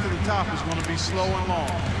back to the top is going to be slow and long.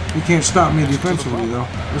 You can't stop me defensively, though.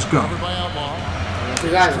 Let's go. Covered by Outlaw.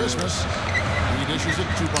 You guys. Christmas. He dishes it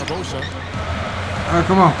to Barbosa. All right,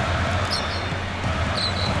 come on.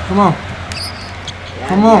 Come on. Yeah,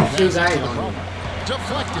 Come on. Two guys on me.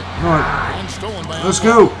 Deflected. All right. And stolen by Let's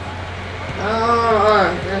Outlaw. go.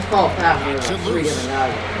 That's called pass. Backs it Three loose. different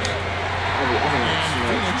guys. And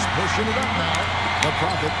Phoenix pushing it up now. The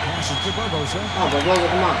Prophet passes to Barbosa. Oh, Barbosa,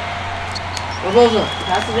 come on. Barbosa,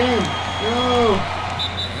 pass it in. No.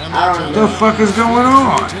 And I don't What the fuck is going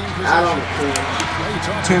on? I don't care.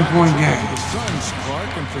 10-point game.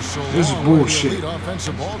 This is bullshit.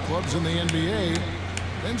 Offensive ball clubs in the NBA.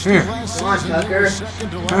 Here. Come on, Tucker.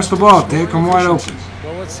 Pass the ball, Dick. I'm wide open.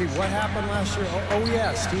 Well, let's see what happened last year. Oh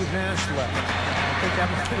yeah, Steve Nash left. I think that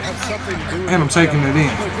might have something to do with And I'm taking it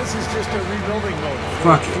in. Look, this is just a rebuilding mode.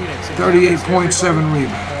 Fuck Phoenix. it. 38.7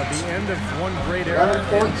 rebounds. The end of one great era. 11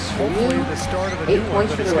 points for Hopefully you. the start of a 8 new one,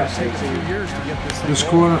 points but for it's the gonna rest take of a the few years to get this thing This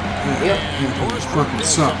going. quarter, Yep. yeah, it fucking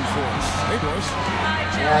suck. Hey, boys.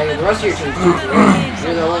 Yeah, the rest of your team sucks.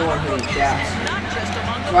 You're the only one hitting shots.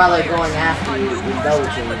 That's why they're going after you with double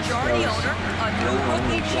teams. Majority owner, a new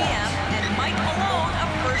rookie GM, and Mike Malone, a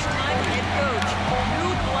first-time head coach.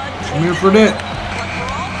 New blood. I'm here for that. But for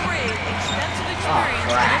all three, extensive experience.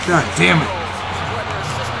 crap. God damn it.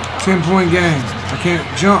 10-point game. I can't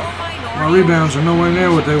jump. My rebounds are nowhere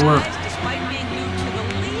near what they were. Despite being new to the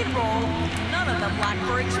lead role, none of them lack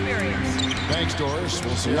for experience. Thanks, Doris.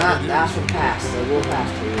 We'll see Not how they do. that's a pass. They will pass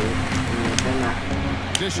to you. Ben Maclemore.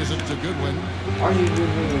 Dishes it to Goodwin. Are you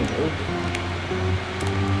doing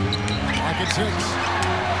Pocket six.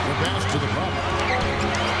 The pass to the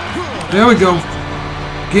Prophet. There we go.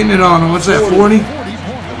 Getting it on. What's that, 40? 40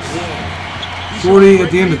 points. 40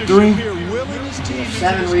 at the end of 3.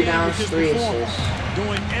 7 rebounds, 3 assists.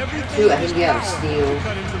 2, I think you have a steal.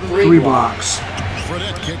 3 blocks.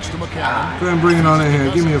 Fredette kicks to McCallum. Go ahead and bring it on in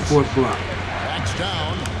here. Give me a 4th block. Backs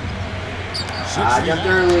down. Jumped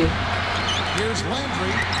early. Here's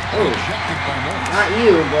Landry. Oh. Rejected by Morris. Not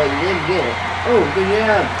you, but you did get it. Oh, good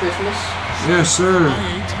job, Christmas. Yes, sir.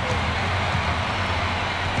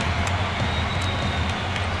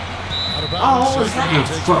 Oh, what was that? What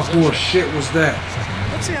the fuck more shit was that?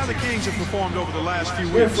 Let's see how the Kings have performed over the last few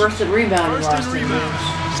They're weeks. first at rebounding First last in 10 rebounds,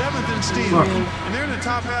 games. 7th in stealing, Fuck. and they're in the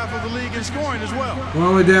top half of the league in scoring as well. We're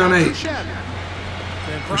only down 8. Shatner.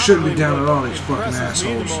 We shouldn't be down at all, these fucking Impresses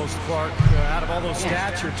me the assholes. most, Clark, out of all those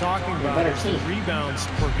stats you're talking about, better is the team. rebounds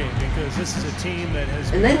per game, because this is a team that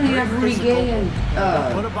has And then been we have very Rudy physical. Gay and,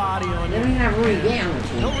 They'll put a body on then you. we have Rudy Gay on the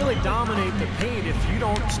team. They'll really dominate the paint if you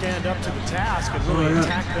don't stand up to the task and Well, really they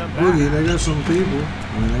attack them got back. Boogie. They got some people.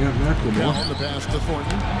 I mean, they got Maclemore. Down the pass to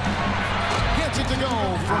Thornton. Gets it to go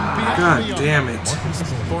from beyond. God damn it.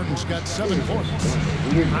 Thornton's got 7 points.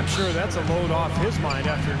 I'm sure that's a load off his mind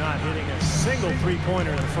after not hitting a single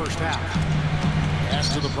three-pointer in the first half.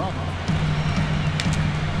 Pass to the Prophet.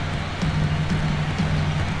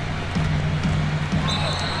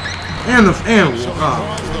 And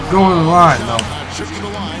going to the line, though. Shifting to the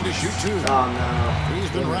line to shoot 2. Oh, no. He's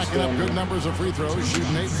been racking up good numbers of free throws,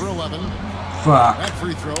 shooting 8 for 11. Fuck. That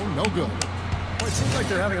free throw, no good. Well, it seems like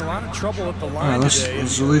they're having a lot of trouble at the line All right, let's today. at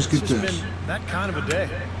It's least get just this. been that kind of a day.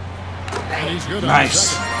 And he's good on the Nice.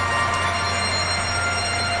 second.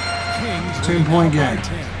 Kings 10-point lead now by game.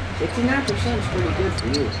 10. 59% is pretty good for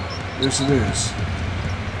you. Yes, it is.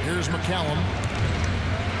 Here's McCallum.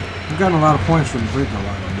 We've gotten a lot of points from the free throw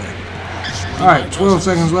line today. All right, 12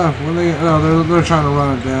 seconds left. When they, oh, they're trying to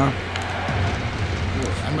run it down.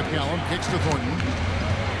 And McCallum kicks to Thornton.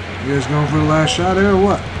 You guys going for the last shot here or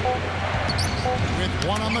what? With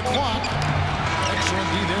 1 on the clock. Excellent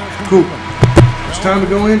D there from Cool. Goodwin. It's time to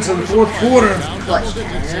go into the 4th quarter. Clutch,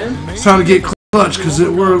 man. It's time to get clutch because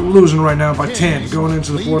we're losing right now by 10 going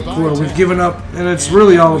into the 4th quarter. We've given up, and it's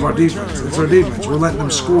really all of our defense. It's our defense. We're letting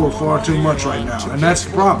them score far too much right now, and that's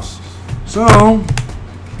the problem. So,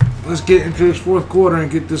 let's get into this 4th quarter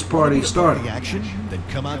and get this party started. The action, then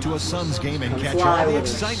come out to a Suns game and catch fly all the with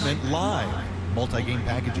us. excitement live. Multi-game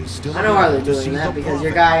packages still I know why they're available to doing see that, the because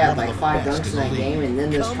your Prophet, guy had one like of the 5 best dunks in the that league. game, and then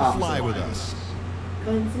this Come pops fly up. with us.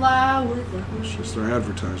 Come fly with us. It's just their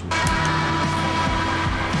advertisement.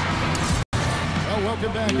 Well,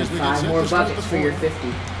 welcome back as we get 5 set more to start the buckets for your 4th. 50.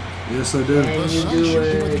 Yes, I do. The And you Suns do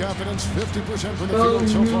shooting with it. confidence, 50% from the field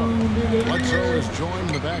so far. Bledsoe is joined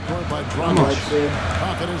in the backcourt by Come on. Drummond. Let's see.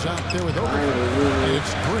 Prophet is out there with Finally, Oakley. really.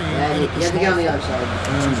 It's Green. Yeah, in you at the have to get on the small other side.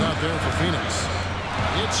 forward. Who's out there for Phoenix.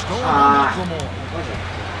 It's stolen by Maclemore.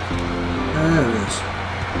 There it is.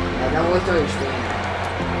 Yeah, don't wait till you're standing.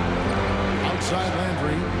 Outside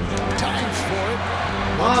Landry. Dives for it.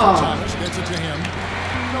 Oh. Thomas gets it to him.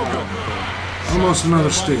 No good. Almost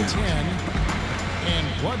another steal. 10. And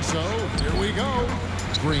Bledsoe, here we go.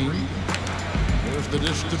 Green. There's the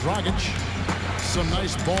dish to Dragic. Some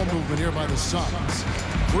nice ball movement here by the Suns.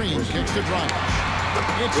 Green kicks to Dragic.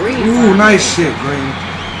 Ooh, nice shit, Green.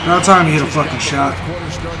 Now time to hit a fucking shot.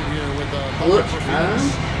 Quarter started here with a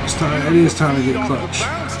It's time. It is time to get clutch.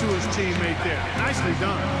 Bounce to his teammate there. Nicely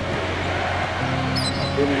done.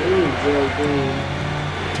 Good move, Joe Green.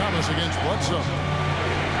 Thomas against Bledsoe.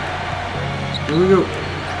 Here we go.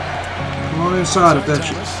 Come on inside if that's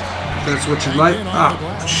what you like. Ah,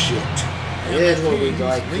 shit. It is what we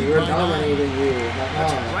like. We're dominating you.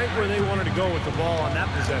 That's right where they wanted to go with the ball on that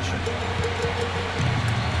possession.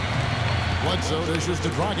 Bledsoe dishes to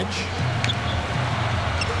Dragic.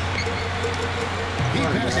 He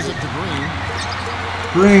passes it to Green.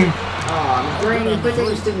 Green. Oh, Green, quit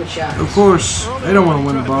taking stupid shots. Of course, they don't want to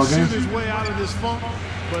win the ball game. His way out of this funk,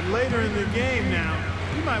 but later in the game now,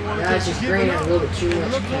 he might want to That's just Green has a little bit too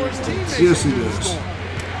much look for his teammates. Yes, he does.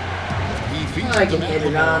 I can hit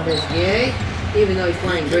it on this guy, even though he's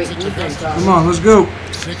playing great defense. Come on, let's go.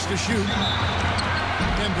 6 to shoot.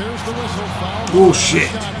 And there's the whistle. Foul. Bullshit.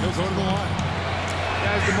 He'll go to the line.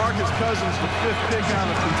 Guys, DeMarcus Cousins, the 5th pick out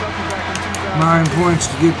of Kentucky back in 2000. 9 points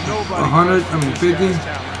to get 100. I mean 50. He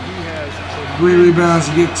has 3 rebounds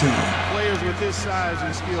to get 10. players with his size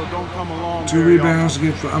and skill don't come along. 2 rebounds to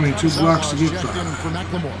get. 2 blocks to get 5. For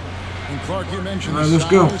Maclemore. And Clark, you mentioned All right, the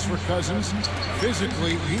let's go. size for Cousins.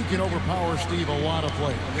 Physically, he can overpower Steve a lot of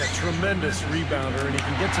players. Yeah, tremendous rebounder, and he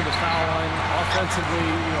can get to the foul line. Offensively,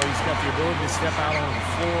 you know, he's got the ability to step out on the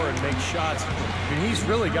floor and make shots. I mean, he's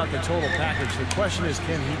really got the total package. The question is,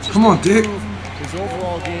 can he just Come on, Dick. improve his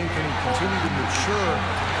overall game? Can he continue to mature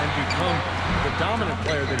and become the dominant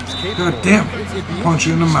player that he's capable God damn it. Punch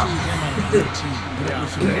you in the mouth. It's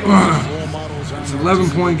an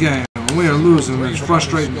 11-point game. We are losing, and it's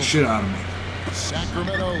frustrating the shit out of me.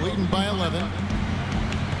 Sacramento leading by 11.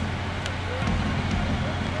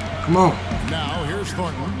 Come on. Now, here's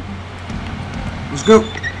Thornton. Let's go.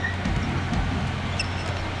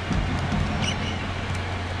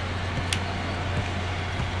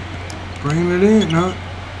 Bringing it in, no.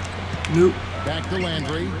 Nope. Back to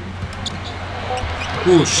Landry.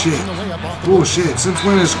 Bullshit. Bullshit. Since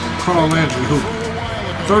when is Carl Landry hoop?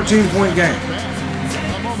 13-point game.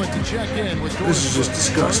 This is just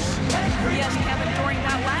disgusting. Yes, Kevin, during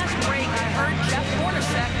that last break, I heard Jeff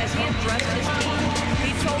Hornacek as he addressed his team.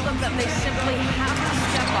 He told them that they simply have to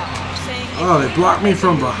step up, saying, Oh, they blocked me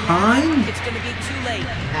from behind? it's going to be too late.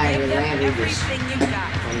 Hey, Give them Landry everything you got.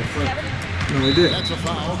 Kevin, No, they did.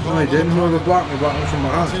 No, they didn't. Whoever blocked me from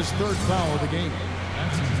behind. His 3rd foul of the game.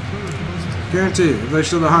 Guarantee you, if they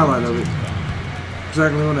show the highlight of it,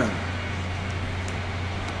 exactly what happened.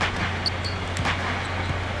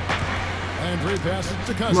 Landry passes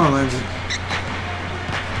to Cousins. Come on, Landry.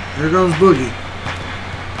 Here goes Boogie.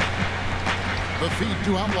 The feed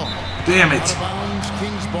to Outlaw. Damn it. Out of bounds,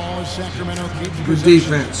 Kings ball as Sacramento keeps Good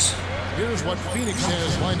possession. defense. Here's what Phoenix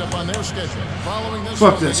has lined up on their schedule. Following this,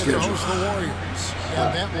 Fuck they that get to schedule. host the Warriors.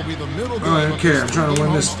 And that will be the middle game. I don't of care. this I'm trying to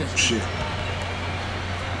win this homestand. shit.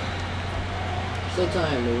 still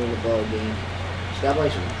time to win the ball game. Just gotta play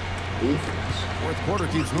some defense. 4th quarter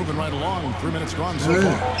keeps moving right along. 3 minutes gone so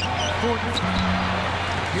Yeah. far.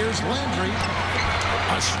 Here's Landry.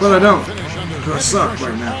 But I don't. Finish under Because I heavy suck pressure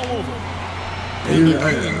right now. all over.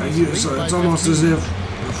 It's almost as if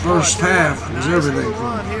the first half was everything for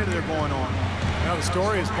Run me. here they're going on. Now the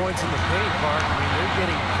story is points in the paint, Clark. I mean, they're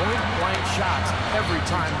getting point-blank shots every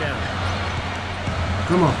time down.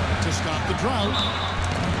 Come on. To stop the drought.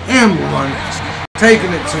 And one.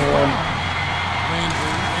 Taking it to him.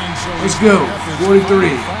 Landry. And so Let's go. 43.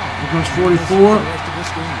 Here comes 44. the rest of this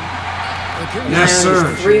game. Yes, Now sir.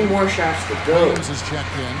 there's 3 more shots to go. Williams is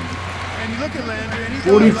checked in. And you look at Landry, and he's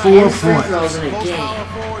 44 Free points. throws in a most game. power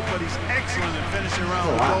forward, but he's excellent at finishing around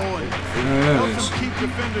the Wow. goal and Yeah, it helps is. him keep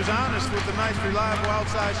defenders honest with a nice, reliable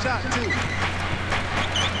outside shot too.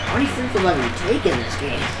 How many free throws have you taken this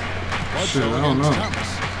game? Shit, I don't know. Shot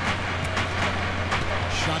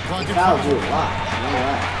clock He at fouled you a 5. lot. I know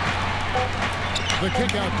that. The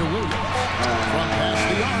kick out to Williams. From past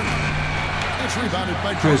the arc. It's rebounded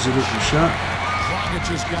by Crazy looking shot. Dragic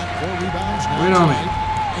has got 4 rebounds now Wait on me. tonight.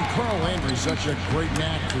 And Carl Landry's such a great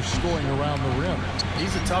knack for scoring around the rim.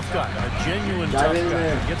 He's a tough guy, a genuine Dive tough in guy.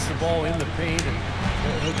 there. He gets the ball in the paint, and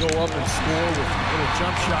he'll go up and score with little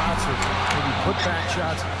jump shots or maybe put-back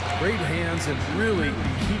shots, great hands, and really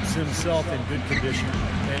keeps himself in good condition.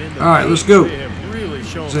 And in the all right, let's go. they have really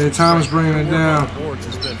shown Zay Thomas bringing it down. the boards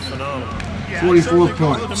has been phenomenal. 44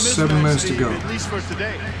 points, 7 minutes to go. At least for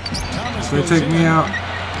today. If they take me out,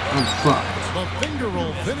 I'm fucked. The finger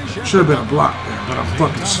roll finish. Should have been a block there, but I'm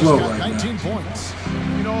fucking slow right now. 19 points.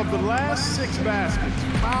 You know, of the last 6 baskets,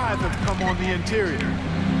 5 have come on the interior.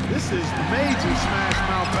 This is major smash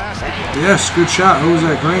mouth basketball. Yes, good shot. Who was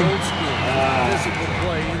that, Green? Old school physical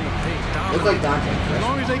play in the paint. Look like Dante. As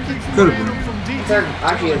long as they keep Could've spraying been. them from deep, Third,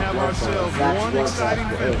 actually, we're gonna have ourselves one exciting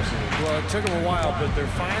finish. Well, it took them a while, but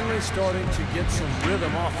they're finally starting to get some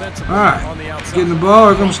rhythm offensively All right, on the outside. getting the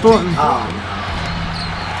ball. Here comes Thornton. Oh,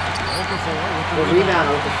 the rebound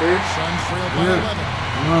with the first. Suns trail by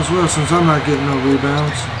Yeah, might as well since I'm not getting no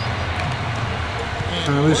rebounds.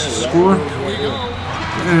 Can I at least score?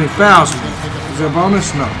 And he fouls me. Is that a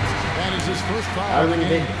bonus? No. That is his first foul I of the really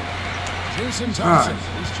game. did. Jason All Thompson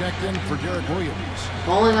right. is checked in for Derek Williams.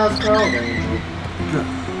 Only that was Carl then.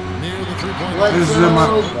 Near the three-point Let's line. This is in my-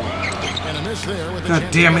 And a miss there with a God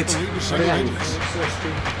chance damn to it. put the lead to single digits.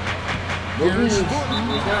 He's Here's not.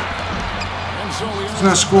 And so he He's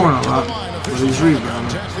not scoring a lot, but he's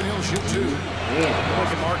rebounding. contest, and he'll shoot 2. Yeah. Look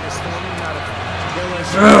at Marcus Thornton out of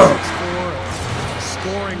LSU, Ugh. 6'4", a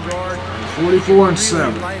scoring guard. 44 and Really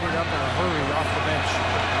 7. lighted up in a hurry off the bench.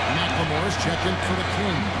 Maclemore is checked in for the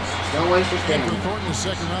Kings. Don't waste your Andrew stamina. Thornton, a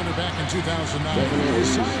second rounder back in 2009. His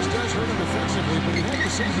size does hurt him defensively, but he had the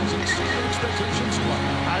season's exceeded expectations tonight.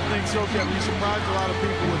 I think so, Kevin. He surprised a lot of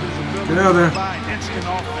people with his ability Get out there. to provide instant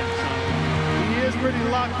offense. He is pretty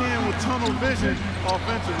locked in with tunnel vision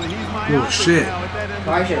offensively. He's myopic shit. now at that end of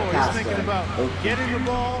Probably the should've floor. He's passed thinking that. about getting the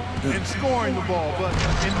ball and scoring the ball. But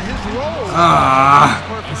in his role, Ah, it's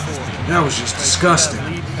perfect for him. that was just disgusting.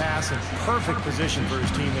 Lead pass in perfect position for his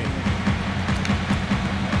teammate.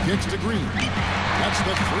 Kicks to Green. That's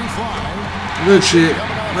the 3-fly. Good shit.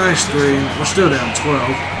 Nice 3. We're still down 12.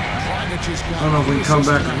 Dragic has got I don't know if we can come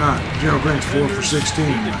back or not. Gerald Green's 4 for 16.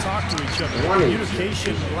 Need to talk to each other.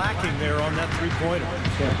 Communication lacking there on that three-pointer.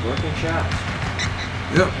 Got working shots.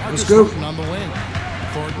 Yep, let's Marcus go. Thornton on the wing.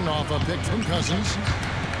 Thornton off a pick from Cousins.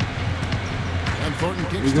 And Thornton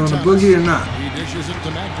kicks We to going to Thomas. boogie or not? He dishes it to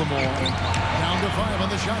Maclemore. Down to 5 on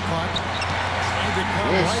the shot clock. Trying to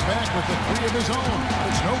come Yes. right back with the 3 of his own.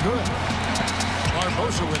 It's no good.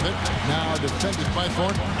 Barbosa with it. Now defended by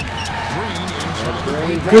Thornton. Green inside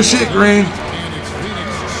the three. Good shit, Green. And it's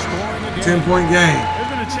Phoenix scoring again. 10-point game. There's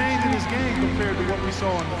been a change in his game compared to what we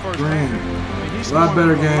saw in the first Green. half. I mean, he's A lot scoring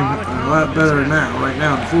better with game. lot of A lot better now. Right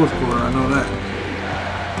now in the fourth quarter, I know that.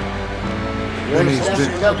 That Really means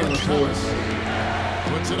stepping dick. up in the fourth.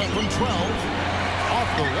 Puts it up from 12. Off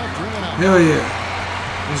the left rim and out. Hell yeah.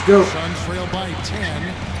 Let's go. Suns trail by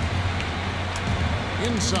 10.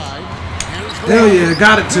 Inside. Here's the Hell yeah,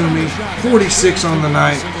 got it to me. 46 on the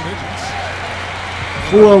night.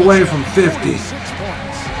 4 away from 50. 6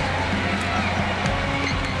 points.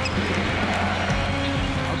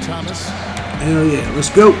 Now Thomas. Hell yeah, let's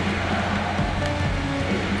go.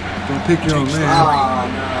 Don't pick your own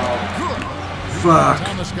man. Fuck.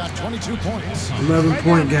 Thomas got 22 points.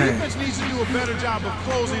 11-point game. Defense needs to do a better job of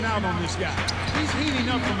closing out on this guy. He's heating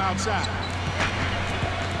up from outside.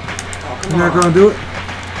 You're not gonna do it?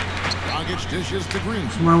 Dragic dishes to Green.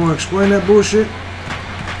 Somebody wanna explain that bullshit?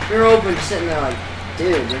 You're open, sitting there like,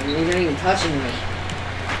 dude, you're not even touching me.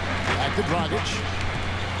 Back to Dragic.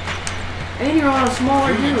 And you're on a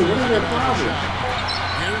smaller dude. What is your problem?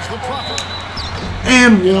 Here's the prophet.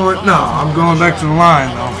 And 1. No, I'm going back to the line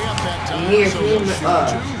though. You need your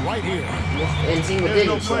team Right here. in single There's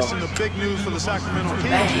no digits. So. question the big news for the Sacramento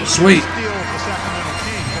Kings. Sweet. Still the Sacramento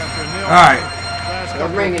Kings after a nail. Alright. Last They're couple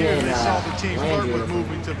of bringing years, in, they saw the team flirt Landry. with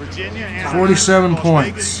moving to Virginia and 47 Las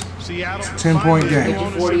points. Vegas. Seattle 10-point finally game.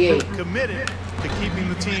 ownership 48. committed to keeping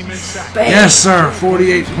the team in Sac. Yes, sir.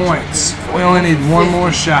 48 points. We only need one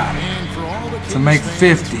more shot And for all the to make Kings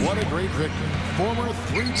 50. fans, what a great victory. Former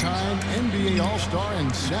 3-time NBA All-Star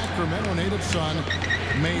and Sacramento native son,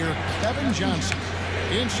 Mayor Kevin Johnson,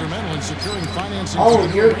 instrumental in securing financing. Oh, for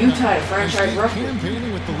the you arena tied a and franchise stayed record.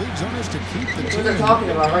 campaigning with the league's owners to keep the That's team what they're talking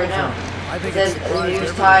in about right now. I It think says it's surprised you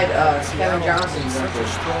just everybody. tied Kevin Seattle Johnson's such a record.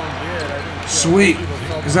 strong bid. I think Sweet. people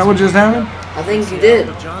felt Is that what just happened? I think you did.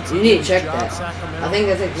 You need to check that. I think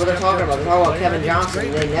that's what they're talking about. They're talking about Kevin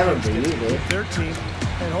Johnson. They never did. You did. their team,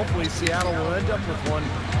 and hopefully Seattle will end up with one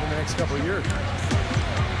in the next couple of years.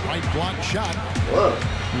 right block shot. Whoa.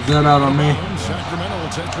 Is that out on me? Sacramento will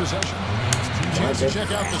take possession. Chance to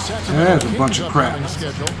check out the Sacramento Yeah, that's a Kings bunch of crap. upcoming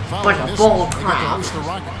schedule. Bunch Following of this bull one, they get to crap. host the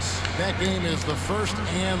Rockets. That game is the first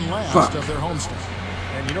and last Fuck. of their homestand.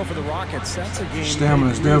 And you know, for the Rockets, that's a game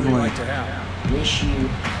Stamina's they really definitely like to have. Miss you.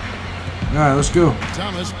 Alright, let's go.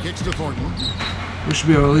 Thomas kicks to Thornton. We should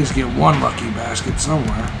be able to at least get one lucky basket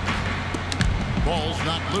somewhere. Ball's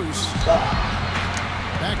not loose.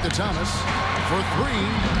 Back to Thomas for three.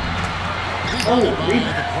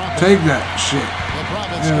 Take that shit.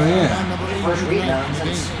 Hell yeah. First rebound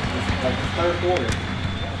since like the third quarter.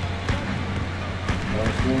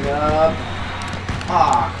 Opening up.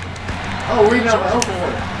 Oh, rebound by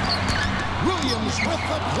Okafor. Williams with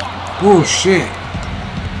the block. Oh shit.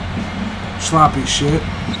 Sloppy shit.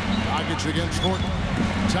 Dragic against Thornton.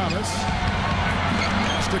 Thomas.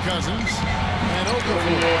 Pass to Cousins. And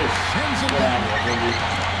Okafor sends it down.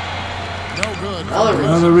 No good.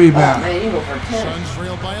 Another rebound. Oh, man, you go for 10. Suns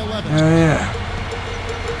trailed by 11. Hell yeah.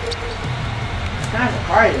 This guy's a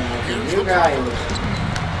party. New guy was.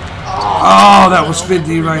 Oh, that was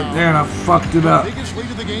 50 right there, and I fucked it up. Biggest lead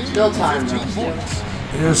of the game. Still time, 15 though. points.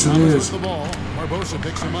 Yes, it Thomas is. with the ball. Barbosa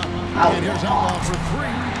picks him up. And here's Outlaw for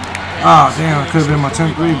three. Oh, damn, it could have been my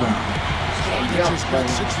 10th rebound. Dragic has got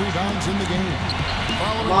 6 rebounds in the game.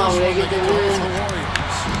 Come on, we get the win. The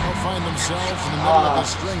Warriors will find themselves in the middle of a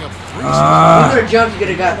string of 3 You could have jumped, you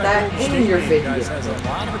could have got that in your 50. Guys has a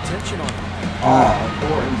lot of attention on him.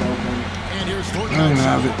 Thornton's open. And here's I Thornton. don't even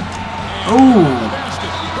have it. Oh,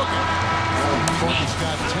 Thornton's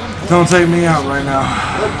got 10 points. don't take me out right now.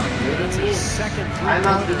 That's his second I'm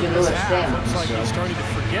out to three-pointer get in a little this half. stand. Looks like he's starting to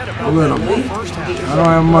forget A about little the bit. first half. I don't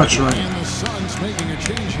have much right now. And the Suns making a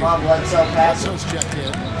change here. Come on, Bledsoe, pass it. Bledsoe's checked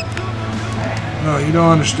in. No, you don't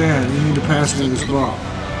understand. You need to pass me this ball.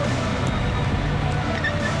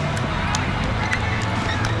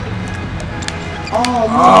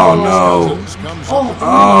 Oh, no. Cousins comes Oh, up.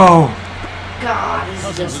 Oh, God, this is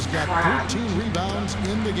Cousins has just got crap. 13 rebounds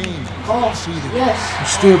in the game. Oh, Seeded yes.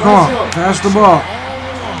 steal, come on. Pass the ball. all along.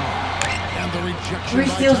 And the rejection 3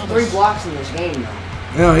 by steals, Thomas. 3 blocks in this game, though.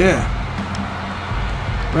 Hell yeah.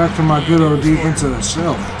 Back to my good old defensive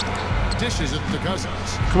self. Dishes it to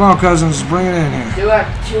Cousins. Come on, Cousins. Bring it in here. Do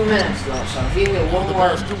have 2 minutes, though, so if you can get one The more,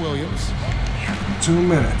 pass to Williams. 2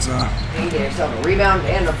 minutes, you can get yourself a rebound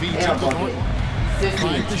and a Feeds up the bucket. Thornton. 50.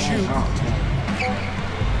 Trying to shoot. Oh,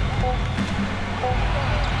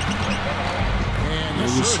 And There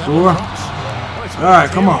yes, you sir, that score. one drops. Well, it's All right,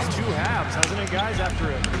 come on. 2 halves, hasn't it, guys?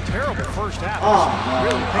 After a terrible first half. Oh,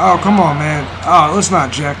 Really Oh, come on, man. Oh, let's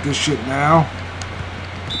not jack this shit now.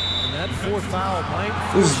 and that 4th foul might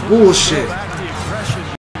This is force him to bullshit. go back the aggression.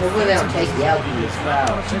 hopefully they don't take you out of this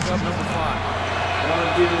foul. Pick up number 5.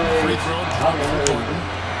 Free throw dropped for Thornton.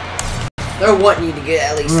 They're wanting you to get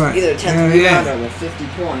at least Right. either a 10th Yeah, rebound yeah. or the 50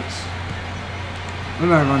 points. They're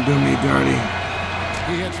not gonna do me dirty.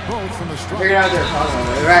 He hits both from the I strike. figured out what they were talking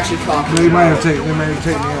about. They were actually talking. They might have taken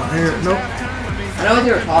me out here. Nope. I know what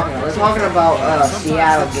they were talking about. They're talking about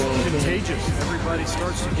Seattle Sometimes game. it's contagious. Everybody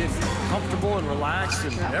starts to get comfortable and relaxed,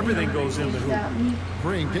 and everything goes in the hoop.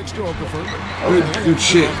 Green kicks to Okafor. Good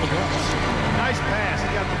shit. Nice pass. He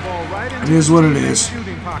got the ball right in It is what it is.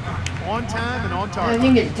 shooting pocket. On time and on I target.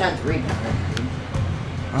 think it's the 10th rebound.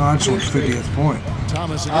 Oh, I just want the 50th point.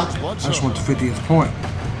 Thomas against Bledsoe. I just want the 50th point.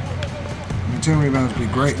 I mean, 10 rebounds would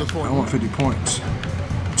be great. I want 50 points.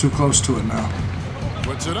 Too close to it now.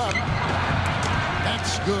 Puts it up.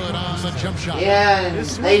 That's good on the jump shot. Yeah, and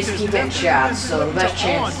they just keep hitting shots, so the best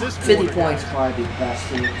chance, 50 points would probably be the best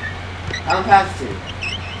too. I don't have to.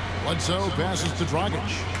 Bledsoe passes to Dragic.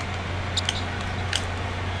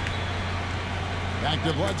 Back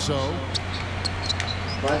to Bledsoe.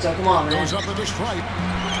 Bledsoe, come on, man. Goes up with the stripe.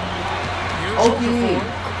 Here's Okay. Okafor.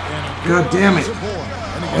 And a God damn it. offensive board.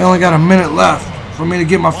 And I only got a minute left for me to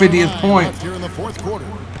get my 50th point. left here in the 4th quarter.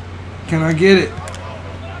 Can I get it?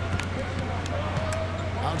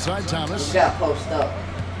 Outside Thomas. Just gotta post up.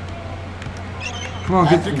 Come on,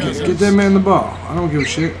 get that man the ball. I don't give a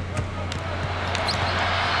shit.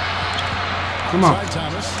 Come on. Outside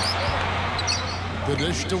Thomas. The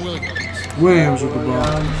dish to Williams. Williams with the ball.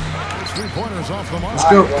 3-pointers off the mark.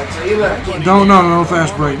 Let's go. Alright, so you better keep No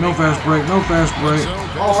fast break. No fast break. No fast break.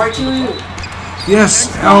 Oh, right to you.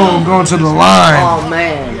 Yes. Oh, I'm going to the line. Oh,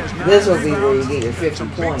 man. This will be where you get your 50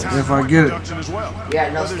 points. If I get it. As well. You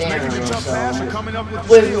got no stamina, so. Coming up with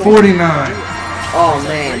With 49. Oh,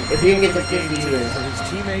 man. If you can get to 50 For here. his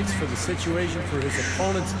teammates, for the situation, for his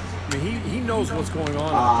opponents. I mean, he knows what's going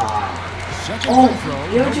on out Second Oh, free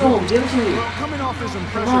throw. give it to him. Give it to you. Well, coming off his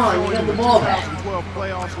impressive Come on, you showing got in the ball back. 2012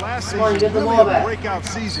 playoffs last Come on, you season, get the really ball a back. breakout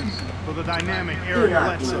season for the dynamic Do Eric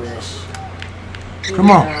not do Bledsoe. this. Do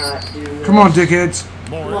Come on. not do this. Come on, dickheads.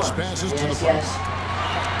 Morris passes to the Yes, front. yes.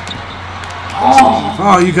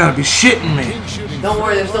 Oh, you gotta be shitting me. King shooting Don't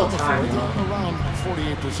worry, there's still from time. around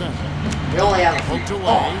 48%. You only have a Poked few.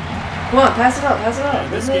 away. Come on, pass it up, pass it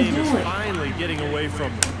up. This What are they game is doing? finally getting away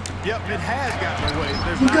from. Yep, it has gotten away.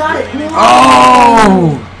 There's You not got really it. No.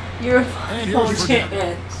 Oh! You're a And final here's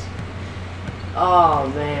chance.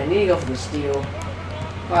 Oh man, you need to go for the steal.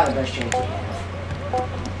 Probably the best chance you have.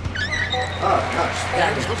 Oh gosh,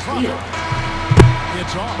 that is the a steal.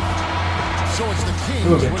 It's off. So it's the Kings. It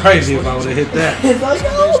would have been crazy if I would have hit that. It's like,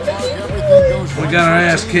 We got our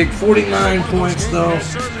ass kicked. 49 points though. It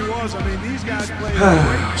certainly was. I mean, these guys played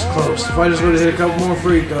It's close. If I just would have hit a couple more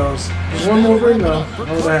free throws. Just one more free throw. I would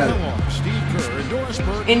have had it. Steve Kerr,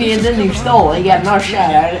 Dorisburg. Indians didn't even stole it. He got another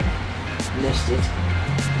shot at it. Missed it.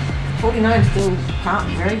 49 still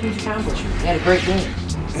very huge accomplishment. He had a great game.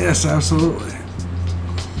 Yes, absolutely.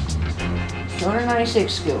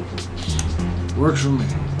 296 skill points. Works for me.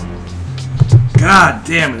 God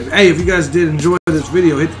damn it. Hey, if you guys did enjoy this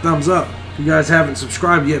video, hit the thumbs up. If you guys haven't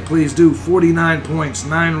subscribed yet, please do. 49 points,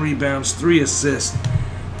 9 rebounds, 3 assists.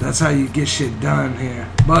 That's how you get shit done here.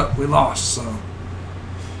 But we lost, so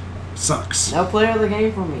sucks. No player of the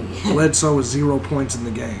game for me. Bledsoe with 0 points in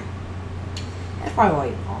the game. That's probably why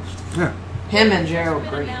he lost. Yeah. Him and Gerald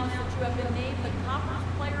Been Green. announced that you have been named the Conference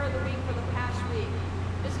Player of the Week for the past week.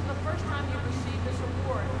 This is the first time you've received this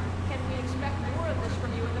award. Can we expect more of this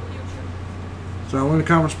from you in the future? So I win the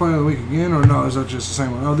conference player of the week again, or no? Is that just the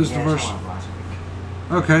same one? Oh, this is the first.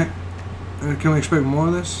 Okay. Can we expect more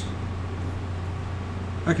of this?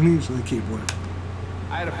 I can easily keep winning.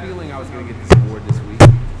 I had a feeling I was going to get this award this week.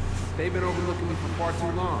 They've been overlooking me for far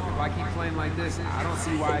too long. If I keep playing like this, I don't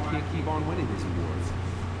see why I can't keep on winning these awards.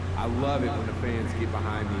 I love it when the fans get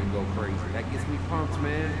behind me and go crazy. That gets me pumped,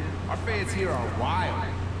 man. Our fans here are wild.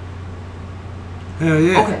 Hell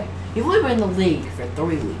yeah. Okay, you've only been in the league for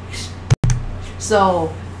 3 weeks.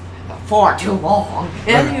 So, far too long.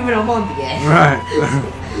 It hasn't even been a month yet. Right.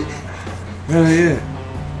 Hell yeah.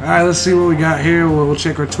 All right, let's see what we got here. We'll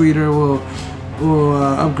check our tweeter. We'll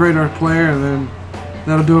upgrade our player, and then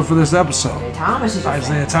that'll do it for this episode. Isaiah Thomas is your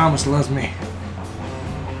Isaiah fan. Thomas loves me.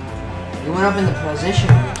 You went up in the position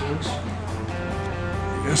rankings.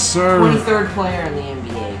 Yes, sir. 23rd player in the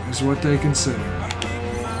NBA. Is what they consider.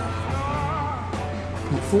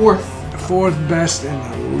 4th. 4th best in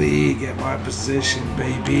the league at my position,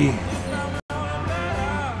 baby.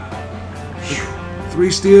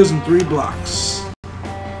 3 steals and 3 blocks.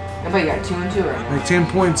 I bet you got 2 and 2 right now. Like 10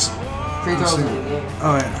 points. Free throws in the game.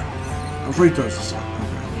 Oh, yeah. Oh, free throws. Okay.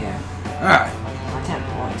 Yeah. Alright. Or 10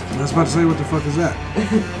 points. I was about to say, what the fuck is that?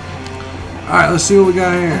 Alright, let's see what we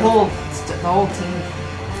got The here. whole team.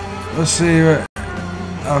 Let's see.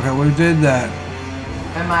 Okay, we did that.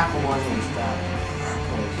 Ben Maclemore and stuff.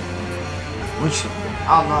 Which?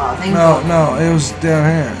 Oh, no, I think No, it was down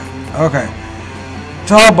here. Okay.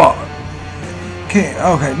 Tall ball.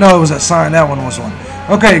 Okay, no, it was that sign. That one was one.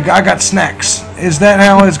 Okay, I got snacks. Is that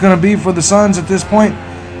how it's going to be for the Suns at this point?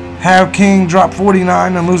 Have King drop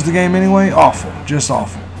 49 and lose the game anyway? Awful. Just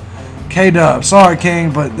awful. K-Dub. Sorry,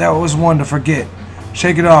 King, but that was one to forget.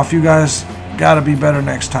 Shake it off. You guys got to be better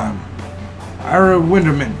next time. Ira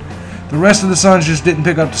Winderman. The rest of the Suns just didn't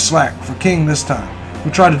pick up the slack for King this time. He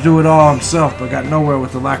tried to do it all himself, but got nowhere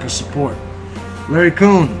with the lack of support. Larry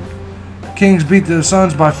Kuhn. Kings beat the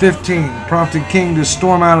Suns by 15, prompting King to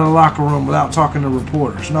storm out of the locker room without talking to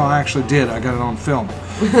reporters. No, I actually did. I got it on film.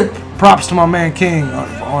 Props to my man King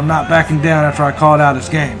on not backing down after I called out his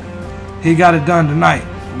game. He got it done tonight.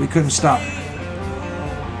 We couldn't stop him.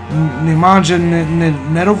 Nemanja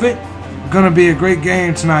Nedovic, gonna be a great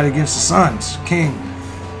game tonight against the Suns. King,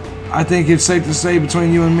 I think it's safe to say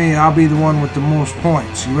between you and me, I'll be the one with the most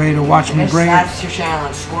points. You ready to watch me bring it? That's your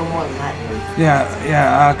challenge. Score more than that, dude.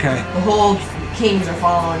 Yeah, okay. The whole Kings are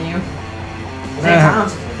following you. Isaiah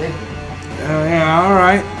Thomas is a big one. Yeah,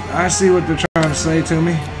 alright. I see what they're trying to say to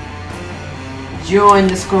me. Join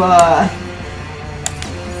the squad.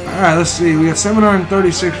 Alright, let's see. We got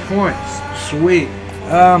 736 points. Sweet.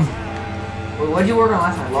 Wait, what'd you work on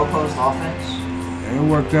last time? Low post offense? It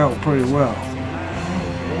worked out pretty well.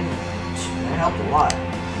 That helped a lot.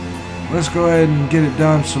 Let's go ahead and get it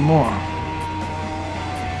done some more.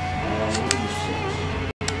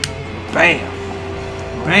 Bam!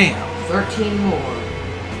 Bam! 13 more.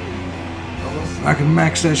 I can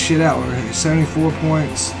max that shit out. We're hitting 74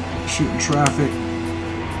 points. Shooting traffic.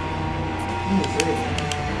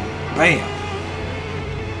 Bam!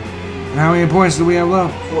 And how many points do we have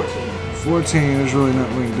left? 14. 14. There's really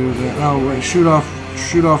nothing we can do with that. Oh wait, shoot off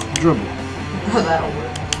the dribble. That'll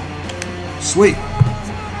work. Sweet.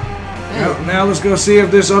 Now let's go see if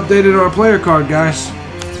this updated our player card, guys.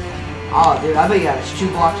 Oh, dude, I bet you got 2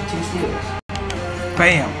 blocks and 2 steals.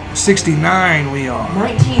 Bam. 69 we are.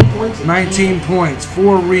 19 points. 19 points,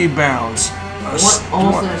 4 rebounds,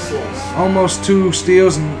 Almost an assist. Almost 2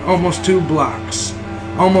 steals and almost 2 blocks.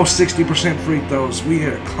 Almost 60% free throws. We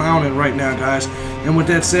are clowning right now, guys. And with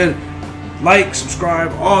that said, like,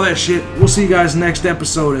 subscribe, all that shit. We'll see you guys next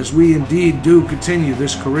episode as we indeed do continue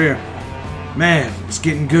this career. Man, it's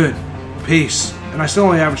getting good. Peace. And I still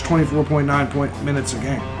only average 24.9 minutes a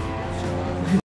game.